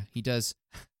 Yeah, he does.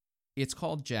 It's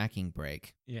called jacking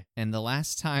break. Yeah. And the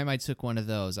last time I took one of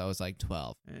those, I was like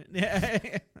 12.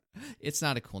 It's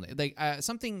not a cool name. Like,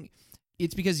 something...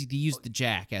 It's because you use the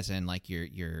jack as in, like,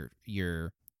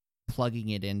 you're plugging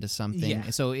it into something.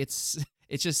 Yeah. So it's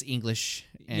just English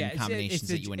and combinations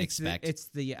that you wouldn't expect. It's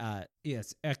the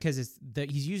yes, because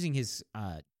he's using his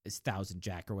 1000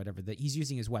 jack or whatever. He's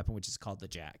using his weapon, which is called the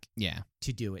jack. Yeah.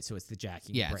 To do it, so it's the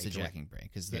jacking. Yeah, break it's the jacking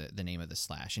break is the name of the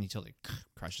slash, and he totally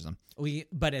crushes him.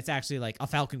 But it's actually like a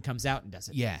falcon comes out and does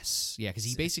it. Yes, yeah, because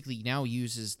he basically now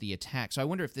uses the attack. So I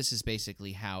wonder if this is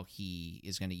basically how he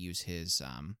is going to use his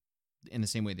in the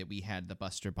same way that we had the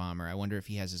Buster Bomber. I wonder if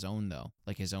he has his own, though,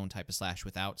 like his own type of slash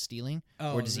without stealing.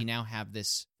 Or does he now have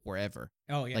this forever?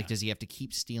 Oh, yeah. Like, does he have to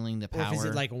keep stealing the power? Or is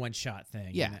it like a one-shot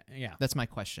thing? Yeah. Yeah. That's my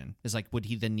question. Is like, would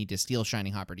he then need to steal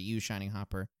Shining Hopper to use Shining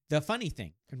Hopper? The funny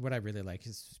thing, and what I really like,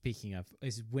 is speaking of,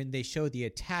 is when they show the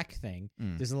attack thing,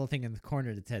 there's a little thing in the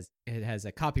corner that says it has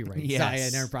a copyright.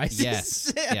 Zion Enterprises.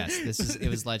 Yes. Yes. It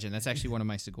was legend. That's actually one of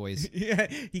my Segoys. Yeah.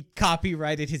 He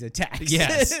copyrighted his attacks.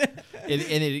 Yes.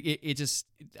 It just,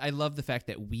 I love the fact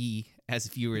that we as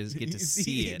viewers get to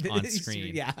see it on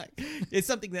screen. Yeah. It's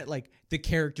something that like the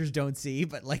characters don't see,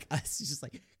 but like us, it's just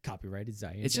like copyrighted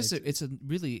Zion. It's just it's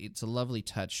a lovely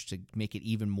touch to make it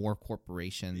even more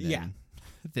corporation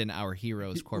than our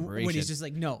hero's corporation. When he's just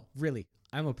like, no, really,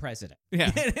 I'm a president.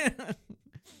 Yeah.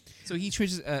 So he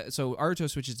switches. So Aruto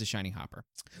switches to Shining Hopper.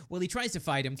 Well, he tries to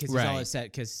fight him because he's all upset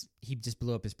because he just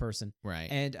blew up his person. Right.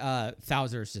 And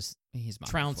Thouser's just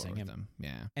trouncing him.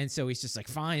 Yeah. And so he's just like,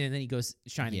 fine. And then he goes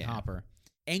Shining Hopper.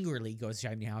 Angrily goes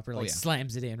Shining Hopper, like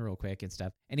slams it in real quick and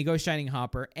stuff. And he goes Shining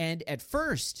Hopper. And at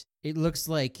first, it looks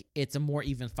like it's a more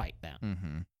even fight now.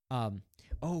 Mm-hmm.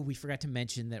 We forgot to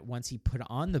mention that once he put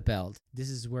on the belt, this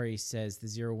is where he says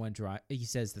he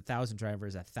says the 1000 driver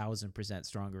is 1,000%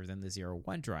 stronger than the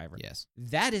 01 driver. Yes.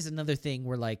 That is another thing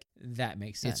where like that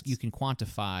makes sense. You can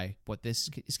quantify what this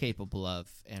is capable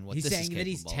of and what he's this is saying capable that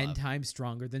he's 10 of. times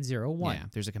stronger than 01. Yeah,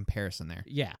 there's a comparison there.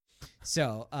 Yeah.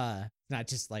 So Not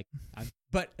just like,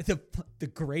 but the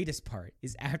greatest part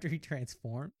is after he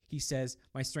transformed, he says,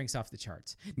 "My strength's off the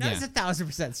charts." Now it's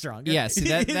 1,000% stronger. Yeah, see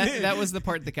that was the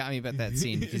part that got me about that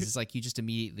scene, because it's like you just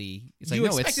immediately you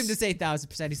expect him to say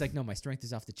 1,000%. He's like, "No, my strength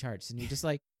is off the charts," and you're just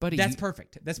like, buddy, that's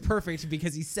perfect. That's perfect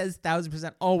because he says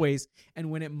 1,000% always,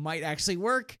 and when it might actually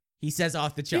work, he says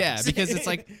off the charts. Yeah, because it's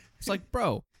like,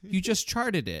 bro, you just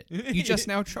charted it. You just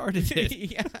now charted it.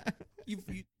 Yeah.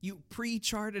 You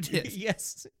pre-charted it.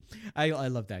 Yes. I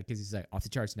love that because he's like, off the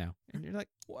charts now. And you're like,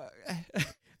 what?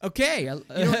 Okay.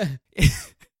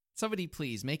 Somebody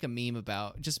please make a meme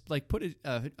about, just like put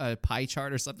a pie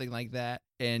chart or something like that,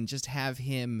 and just have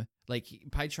him, like,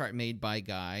 pie chart made by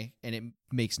Guy, and it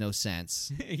makes no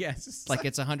sense. Yes. Like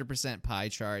it's 100% pie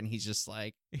chart, and he's just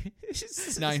like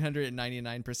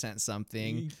 999%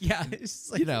 something. Yeah.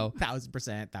 It's like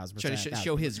 1,000%, 1,000%. Trying to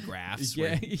show his graphs.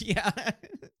 Yeah. Yeah.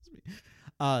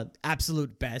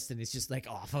 Absolute best, and it's just like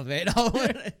off of it.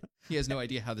 He has no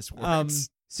idea how this works.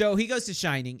 So he goes to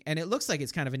Shining, and it looks like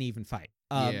it's kind of an even fight.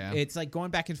 Yeah. It's like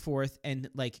going back and forth, and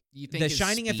like You think the his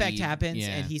Shining effect speed- happens,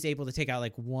 yeah. and he's able to take out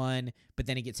like one, but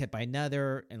then he gets hit by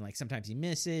another, and like sometimes he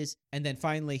misses, and then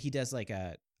finally he does like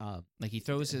a Like he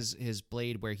throws his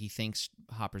blade where he thinks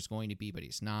Hopper's going to be, but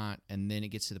he's not, and then it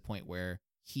gets to the point where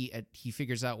he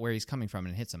figures out where he's coming from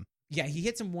and hits him. yeah, he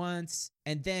hits him once,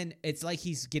 and then it's like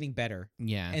he's getting better.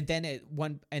 Yeah. And then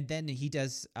he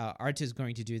does Arta's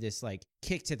going to do this like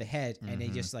kick to the head, and he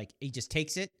just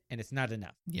takes it, and it's not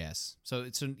enough. Yes. So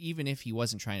even if he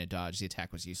wasn't trying to dodge, the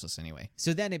attack was useless anyway.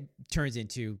 So then it turns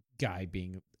into Guy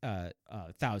being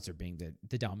Thouser being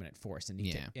the dominant force, and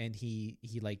he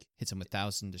like Hits him with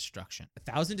 1,000 destruction.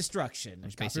 1,000 destruction.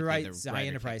 Which basically Copyright the Zai writer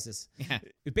Enterprises. Yeah.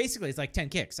 Basically, it's like 10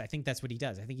 kicks. I think that's what he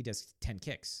does. I think he does 10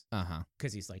 kicks Uh-huh.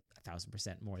 because he's like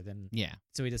 1,000% more than. Yeah.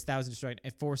 So he does 1,000 destruction.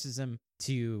 It forces him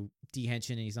to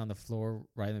dehension, and he's on the floor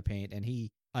right in the paint, and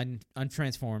he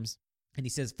untransforms, and he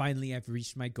says, "Finally, I've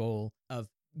reached my goal of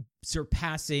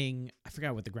surpassing." I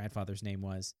forgot what the grandfather's name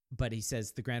was, but he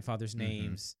says the grandfather's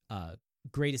name's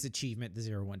greatest achievement, the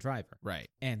 01 driver. Right.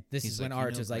 And this He's is when like, "You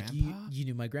Art know is like, Grandpa?" you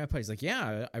knew my grandpa. He's like,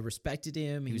 yeah, I respected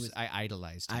him. I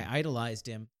idolized him. I idolized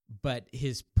him. But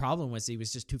his problem was he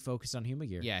was just too focused on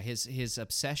Humagear. Yeah, his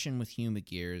obsession with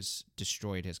Humagears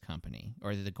destroyed his company,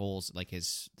 or the goals, like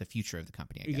the future of the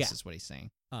company, I guess is what he's saying.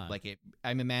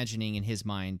 I'm imagining in his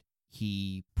mind,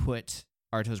 he put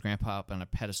Arto's grandpa up on a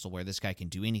pedestal where this guy can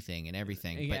do anything and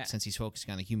everything, Yeah. but since he's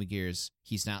focusing on the Humagears,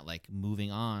 he's not like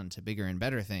moving on to bigger and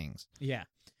better things. Yeah.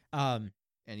 And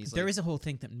he's there is a whole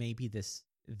thing that maybe the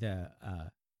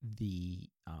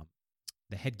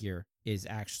headgear is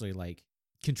actually like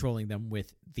controlling them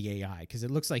with the AI, because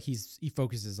it looks like he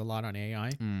focuses a lot on AI.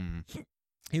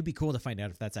 It would be cool to find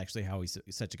out if that's actually how he's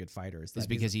such a good fighter. It's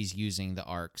because he's using the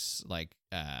ARC's like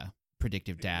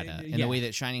predictive data in the way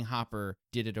that Shining Hopper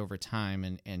did it over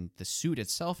time, and the suit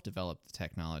itself developed the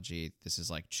technology. This is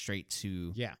like straight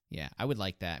to yeah. I would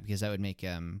like that, because that would make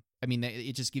I mean,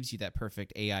 it just gives you that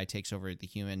perfect AI takes over the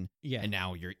human. Yeah, and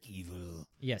now you're evil.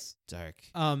 Yes, dark.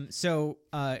 So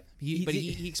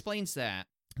he explains that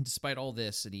despite all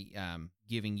this, and he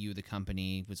giving you the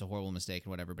company was a horrible mistake and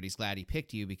whatever, but he's glad he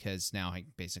picked you because now I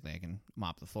can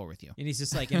mop the floor with you. And he's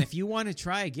just like, and if you want to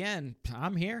try again,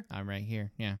 I'm here. I'm right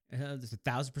here. Yeah. There's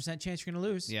 1,000% chance you're going to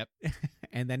lose. Yep.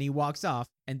 And then he walks off,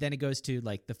 and then it goes to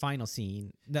like the final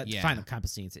scene. The final couple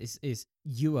scenes is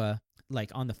Yua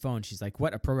like on the phone. She's like,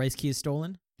 what? A ProRise key is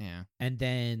stolen? Yeah. And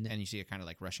then. And you see her kind of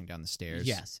like rushing down the stairs.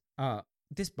 Yes.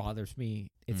 This bothers me.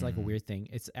 It's like a weird thing.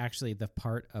 It's actually the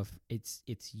part of it's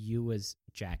Yua's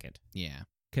jacket. Yeah.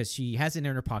 Because she has it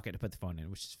in her pocket to put the phone in,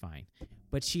 which is fine.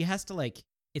 But she has to like,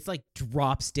 it's like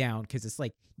drops down because it's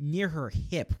like near her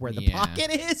hip where the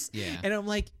pocket is. Yeah. And I'm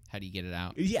like, how do you get it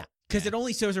out? Yeah. Because it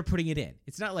only shows her putting it in.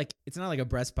 It's not like a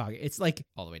breast pocket. It's like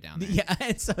all the way down there. Yeah,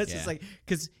 and so it's just like,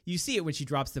 because you see it when she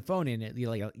drops the phone in.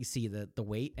 You see the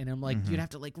weight, and I'm like, you'd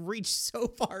have to like reach so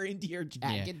far into your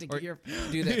jacket to get your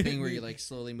do that thing where you're like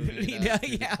slowly moving it up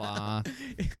through the claw.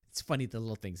 It's funny, the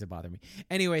little things that bother me.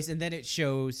 Anyways, and then it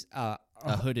shows a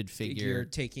hooded figure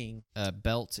taking a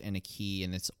belt and a key,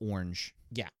 and it's orange.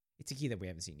 Yeah, it's a key that we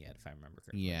haven't seen yet, if I remember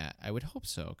correctly. Yeah, I would hope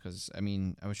so, because I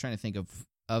mean, I was trying to think of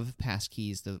past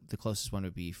keys, the closest one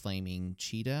would be Flaming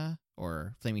Cheetah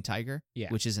or Flaming Tiger,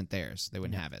 which isn't theirs. They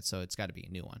wouldn't have it, so it's got to be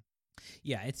a new one.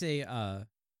 Yeah, it's a,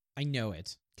 I know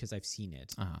it because I've seen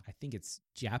it. I think it's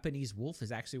Japanese Wolf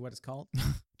is actually what it's called.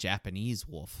 Japanese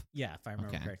Wolf. Yeah, if I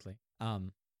remember correctly.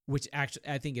 Which actually,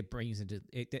 I think it brings into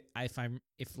it.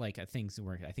 If like things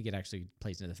work, I think it actually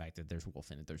plays into the fact that there's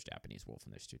wolf in it, there's Japanese wolf,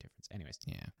 and there's two differences. Anyways,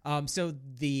 yeah. So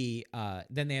the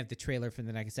then they have the trailer from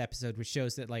the next episode, which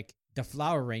shows that like the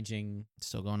flower arranging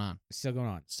Still going on. still going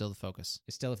on. Still the focus.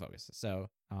 It's still a focus. So,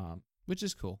 Which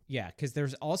is cool. yeah, because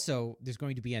there's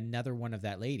going to be another one of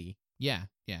that lady. Yeah.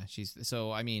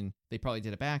 So I mean, they probably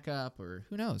did a backup, or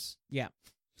who knows? Yeah.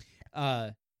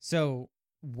 So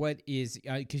what is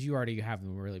because you already have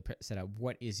them really set up.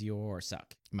 What is your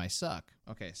suck? My suck.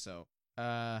 Okay, so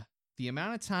the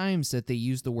amount of times that they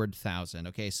use the word 1,000.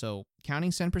 Okay, so counting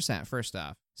 10%, first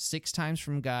off, 6 times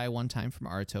from Guy, 1 time from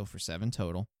Arto for 7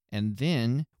 total. And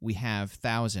then we have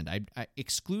 1,000. I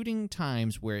excluding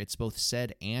times where it's both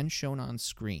said and shown on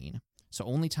screen. So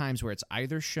only times where it's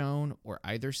either shown or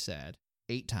either said,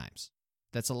 8 times.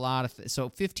 That's a lot of so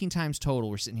 15 times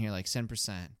total. We're sitting here like 10%,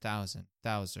 1,000,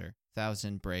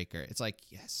 1,000 breaker. It's like,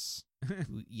 yes.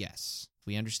 Yes,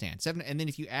 we understand. And then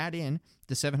if you add in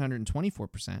the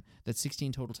 724%, that's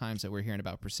 16 total times that we're hearing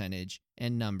about percentage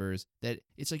and numbers. That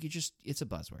it's like it's a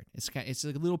buzzword. It's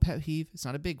like a little pet peeve. It's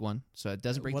not a big one, so it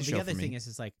doesn't break the show for me. Well, the other thing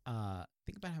is like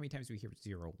think about how many times we hear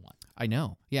 0, 1. I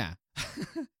know, yeah.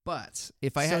 But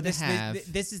if I had to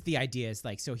have, this is the idea. Is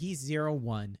like so he's 0,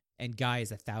 1. And Guy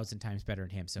is 1,000 times better than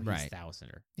him, so he's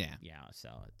 1,000er. Yeah. So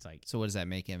it's like. So what does that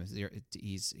make him?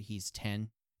 He's 10.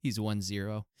 He's 1,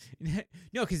 0.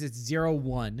 No, because it's 0,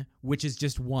 1, which is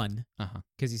just 1.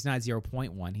 Because he's not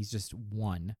 0.1. He's just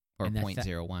 1. Or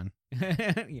 0.01.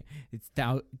 Yeah, it's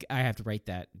I have to write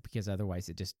that because otherwise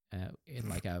it just in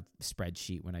like a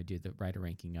spreadsheet when I do the writer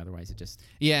ranking. Otherwise it just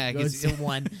goes to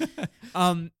 1.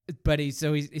 But he's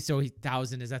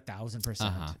 1,000 is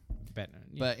 1,000%.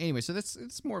 But anyway, so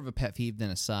it's more of a pet peeve than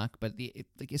a suck. But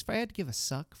if I had to give a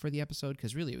suck for the episode,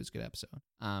 because really it was a good episode,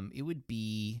 it would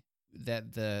be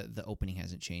that the opening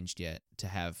hasn't changed yet to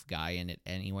have Guy in it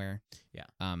anywhere.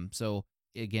 Yeah. So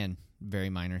again, very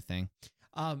minor thing.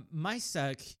 My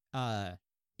suck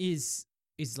is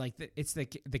like it's the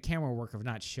camera work of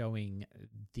not showing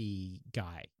the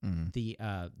Guy,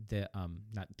 not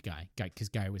Guy because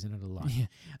Guy was in it a lot.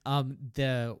 Yeah.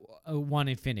 The One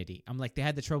Infinity. I'm like they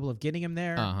had the trouble of getting him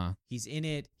there. He's in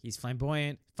it. He's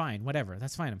flamboyant. Fine, whatever.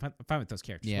 That's fine. I'm fine with those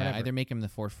characters. Yeah, whatever. Either make him the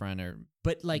forefront or.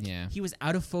 But like he was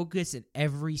out of focus in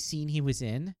every scene he was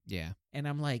in. Yeah, and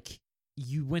I'm like.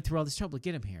 You went through all this trouble to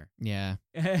get him here. Yeah,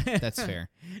 that's fair.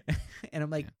 And I'm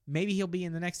like, maybe he'll be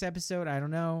in the next episode. I don't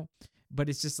know. But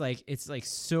it's just like, it's like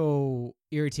so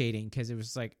irritating because it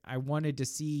was like, I wanted to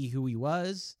see who he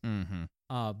was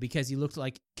because he looked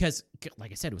like, because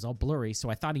like I said, it was all blurry. So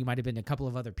I thought he might have been a couple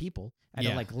of other people. I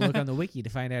had to like look on the wiki to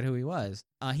find out who he was.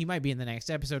 He might be in the next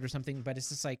episode or something, but it's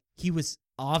just like, he was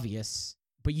obvious.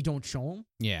 But you don't show him.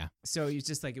 Yeah. So it's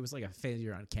just like it was like a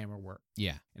failure on camera work.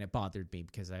 Yeah. And it bothered me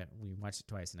because we watched it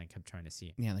twice and I kept trying to see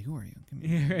it. Yeah, like who are you? Come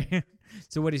here.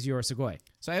 So what is your Sugoi?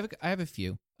 So I have a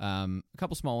few. A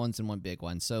couple small ones and one big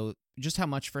one. So just how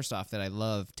much first off that I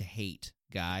love to hate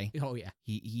Guy. Oh yeah.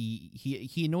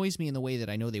 He annoys me in the way that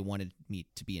I know they wanted me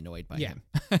to be annoyed by him.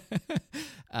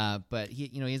 But he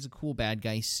has a cool bad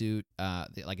guy suit.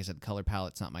 Like I said, the color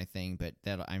palette's not my thing, but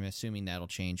I'm assuming that'll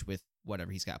change with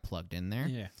whatever he's got plugged in there.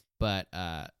 Yeah. But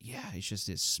it's just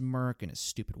his smirk and his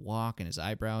stupid walk and his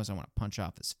eyebrows. I want to punch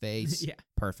off his face. Yeah.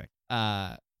 Perfect.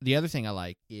 The other thing I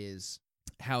like is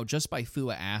how just by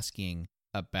Fua asking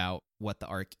about what the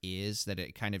arc is, that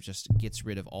it kind of just gets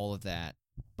rid of all of that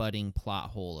budding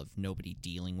plot hole of nobody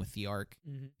dealing with the arc.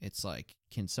 Mm-hmm. It's like,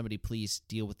 can somebody please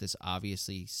deal with this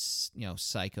obviously,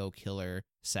 psycho killer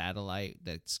satellite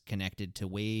that's connected to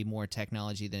way more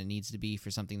technology than it needs to be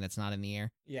for something that's not in the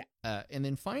air? Yeah. And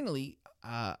then finally,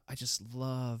 I just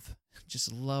love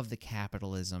the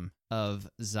capitalism of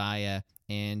Zaya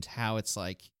and how it's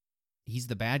like, he's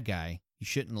the bad guy. You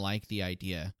shouldn't like the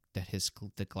idea that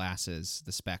the glasses,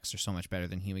 the specs are so much better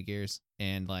than Humagear's,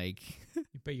 and like,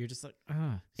 but you're just like,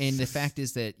 ah. And the fact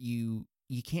is that you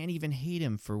can't even hate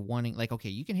him for wanting, like, okay,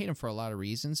 you can hate him for a lot of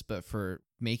reasons, but for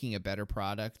making a better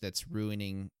product that's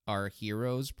ruining our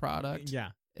hero's product, yeah,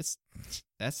 that's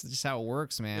just how it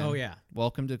works, man. Oh yeah,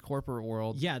 welcome to corporate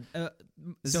world. Yeah,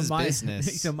 this is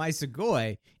business. So my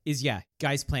Sugoi is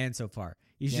Guy's plan so far.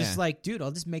 He's just like, dude,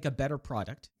 I'll just make a better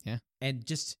product. Yeah, and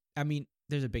just, I mean,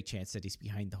 there's a big chance that he's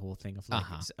behind the whole thing of like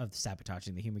of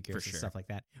sabotaging the Humagears and stuff like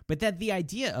that. But that the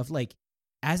idea of like,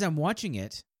 as I'm watching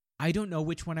it, I don't know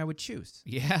which one I would choose.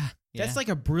 Yeah. That's like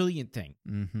a brilliant thing.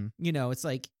 Mm-hmm. It's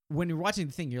like when you're watching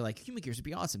the thing, you're like, Humagears would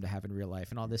be awesome to have in real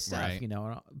life and all this stuff,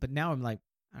 right. But now I'm like,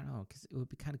 I don't know, because it would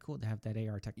be kind of cool to have that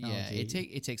AR technology. Yeah,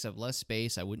 it takes up less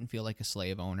space. I wouldn't feel like a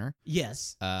slave owner.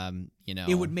 Yes.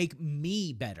 It would make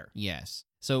me better. Yes.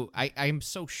 So I'm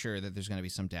so sure that there's going to be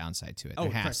some downside to it. Oh,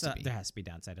 there has to be. There has to be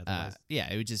downside otherwise.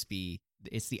 It would just be,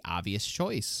 it's the obvious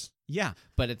choice. Yeah.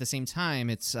 But at the same time,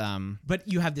 it's... But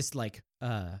you have this like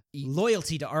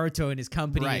loyalty to Aruto and his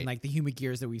company Right. and like the human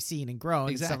gears that we've seen and grown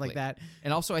and stuff like that.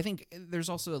 And also, I think there's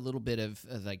also a little bit of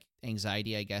like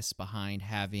anxiety, I guess, behind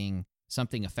having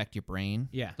something affect your brain.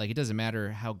 Yeah. Like, it doesn't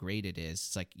matter how great it is.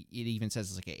 It's like, it even says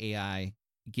it's like an AI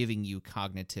giving you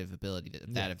cognitive ability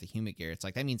that of the human gear. It's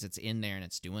like, that means it's in there and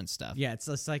it's doing stuff. Yeah, it's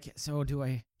just like, so do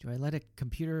I let a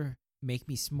computer make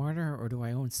me smarter or do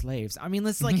I own slaves? I mean,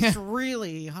 it's like it's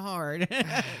really hard.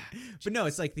 But no,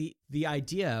 it's like the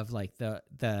idea of like the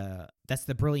that's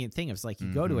the brilliant thing. It's like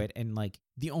you go to it and like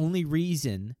the only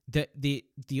reasons that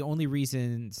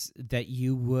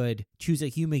you would choose a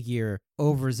human gear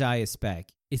over Zaya Spec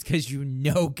is because you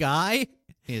know Guy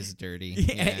is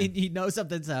dirty. and you know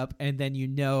something's up, and then you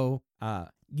know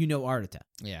Arata.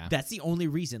 Yeah. That's the only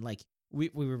reason. Like we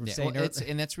were saying,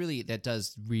 and that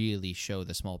does really show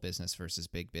the small business versus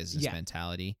big business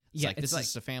mentality. It's like, this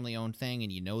is a family owned thing,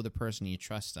 and you know the person, you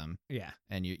trust them. Yeah.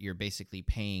 And you're basically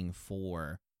paying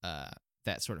for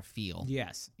that sort of feel.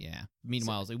 Yes. Yeah.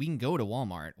 Meanwhile, it's like, we can go to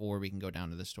Walmart or we can go down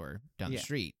to the store down the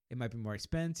street. It might be more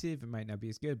expensive. It might not be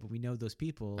as good, but we know those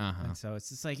people. Uh-huh. And so it's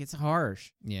just like, it's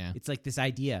harsh. Yeah. It's like this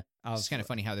idea of. It's kind of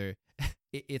funny how they're.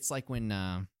 It's like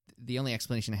when. The only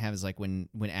explanation I have is like when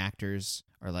actors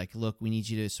are like, look, we need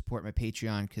you to support my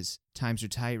Patreon because times are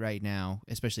tight right now,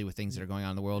 especially with things that are going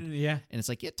on in the world. Yeah. And it's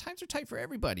like, yeah, times are tight for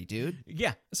everybody, dude.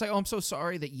 Yeah. It's like, oh, I'm so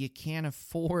sorry that you can't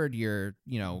afford your,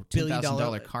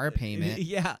 $10,000 car payment.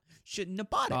 Yeah. Shouldn't have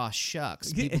bought it. Oh,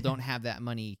 shucks. People don't have that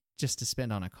money just to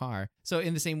spend on a car. So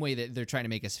in the same way that they're trying to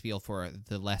make us feel for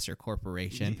the lesser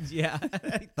corporation. Yeah.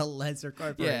 The lesser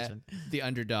corporation. Yeah. The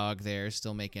underdog there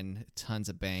still making tons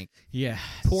of bank. Yeah.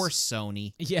 Poor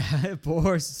Sony. Yeah.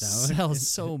 Poor Sony. Sells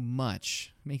so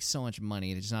much. Makes so much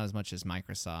money. It's not as much as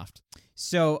Microsoft.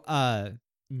 So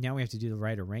now we have to do the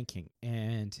writer ranking.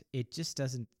 And it just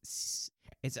doesn't...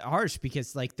 It's harsh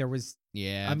because like there was...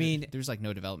 Yeah, I mean, there's like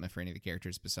no development for any of the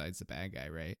characters besides the bad guy,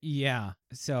 right? Yeah.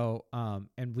 So,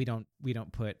 and we don't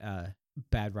put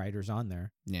bad writers on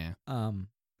there. Yeah.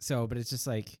 So, but it's just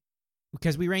like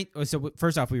because we rank. So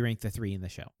first off, we rank the 3 in the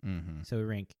show. Mm-hmm. So we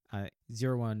rank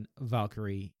 0-1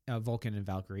 Valkyrie, Vulcan, and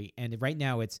Valkyrie, and right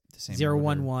now it's The same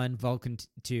 0-1-1 Vulcan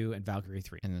 2 and Valkyrie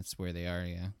 3. And that's where they are.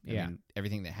 Yeah. I mean,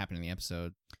 everything that happened in the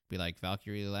episode, we like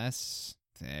Valkyrie less.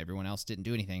 Everyone else didn't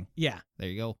do anything. Yeah. There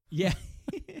you go. Yeah.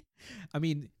 I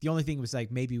mean, the only thing was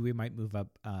like maybe we might move up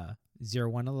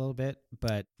 0-1 a little bit,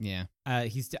 but yeah,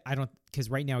 because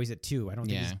right now he's at 2. I don't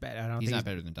think he's he's not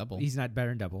better than double. He's not better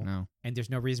than double. No, and there's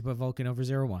no reason to put Vulcan over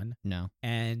 0-1. No,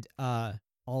 and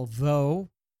although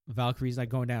Valkyrie's not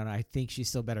going down, I think she's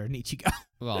still better than Ichigo.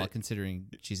 Well, considering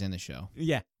she's in the show.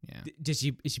 Yeah. Yeah. Does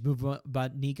she move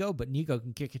about Nico? But Nico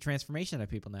can kick a transformation out of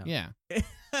people now. Yeah.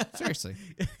 Seriously.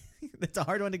 That's a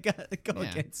hard one to go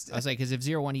against. I was like, because if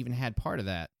 0-1 even had part of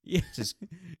that, yeah, just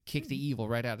kick the evil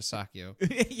right out of Sakyo.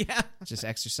 Yeah. Just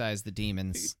exercise the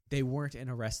demons. They weren't in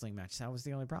a wrestling match. That was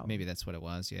the only problem. Maybe that's what it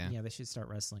was, yeah. Yeah, they should start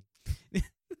wrestling.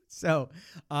 So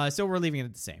we're leaving it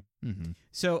at the same. Mm-hmm.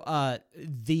 So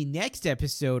the next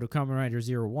episode of Kamen Rider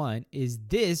 0-1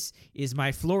 is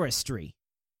my floristry.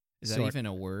 Is that even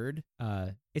a word?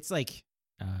 It's like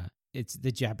it's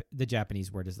the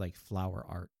Japanese word is like flower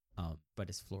art. But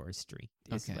it's floristry.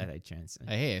 It's okay. That I chance.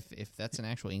 Hey, if that's an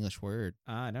actual English word,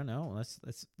 I don't know.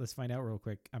 Let's find out real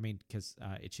quick. I mean, because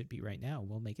it should be right now.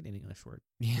 We'll make it an English word.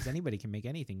 Yeah. Because anybody can make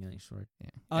anything an English word. Yeah.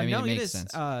 I mean, no, it makes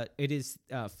sense. It is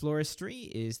floristry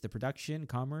is the production,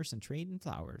 commerce, and trade in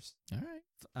flowers. All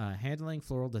right. Handling,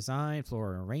 floral design,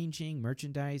 floral arranging,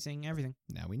 merchandising, everything.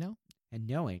 Now we know. And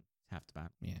knowing half the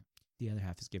battle. Yeah. The other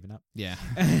half is given up. Yeah.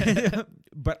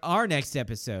 But our next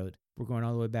episode, we're going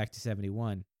all the way back to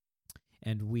 71.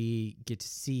 And we get to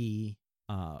see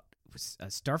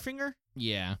Starfinger?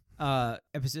 Yeah.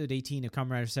 Episode 18 of Kamen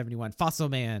Rider 71. Fossil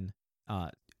Man.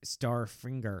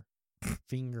 Starfinger.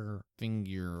 Finger.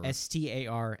 Starfinger.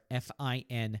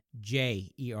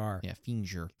 Yeah,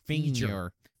 Finger.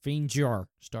 Finger.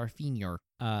 Starfinger.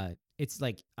 It's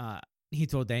like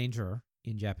Hito Danger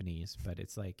in Japanese, but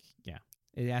it's like, yeah.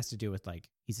 It has to do with like,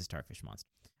 he's a starfish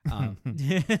monster.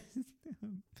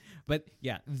 But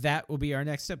yeah, that will be our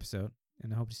next episode.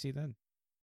 And I hope to see you then.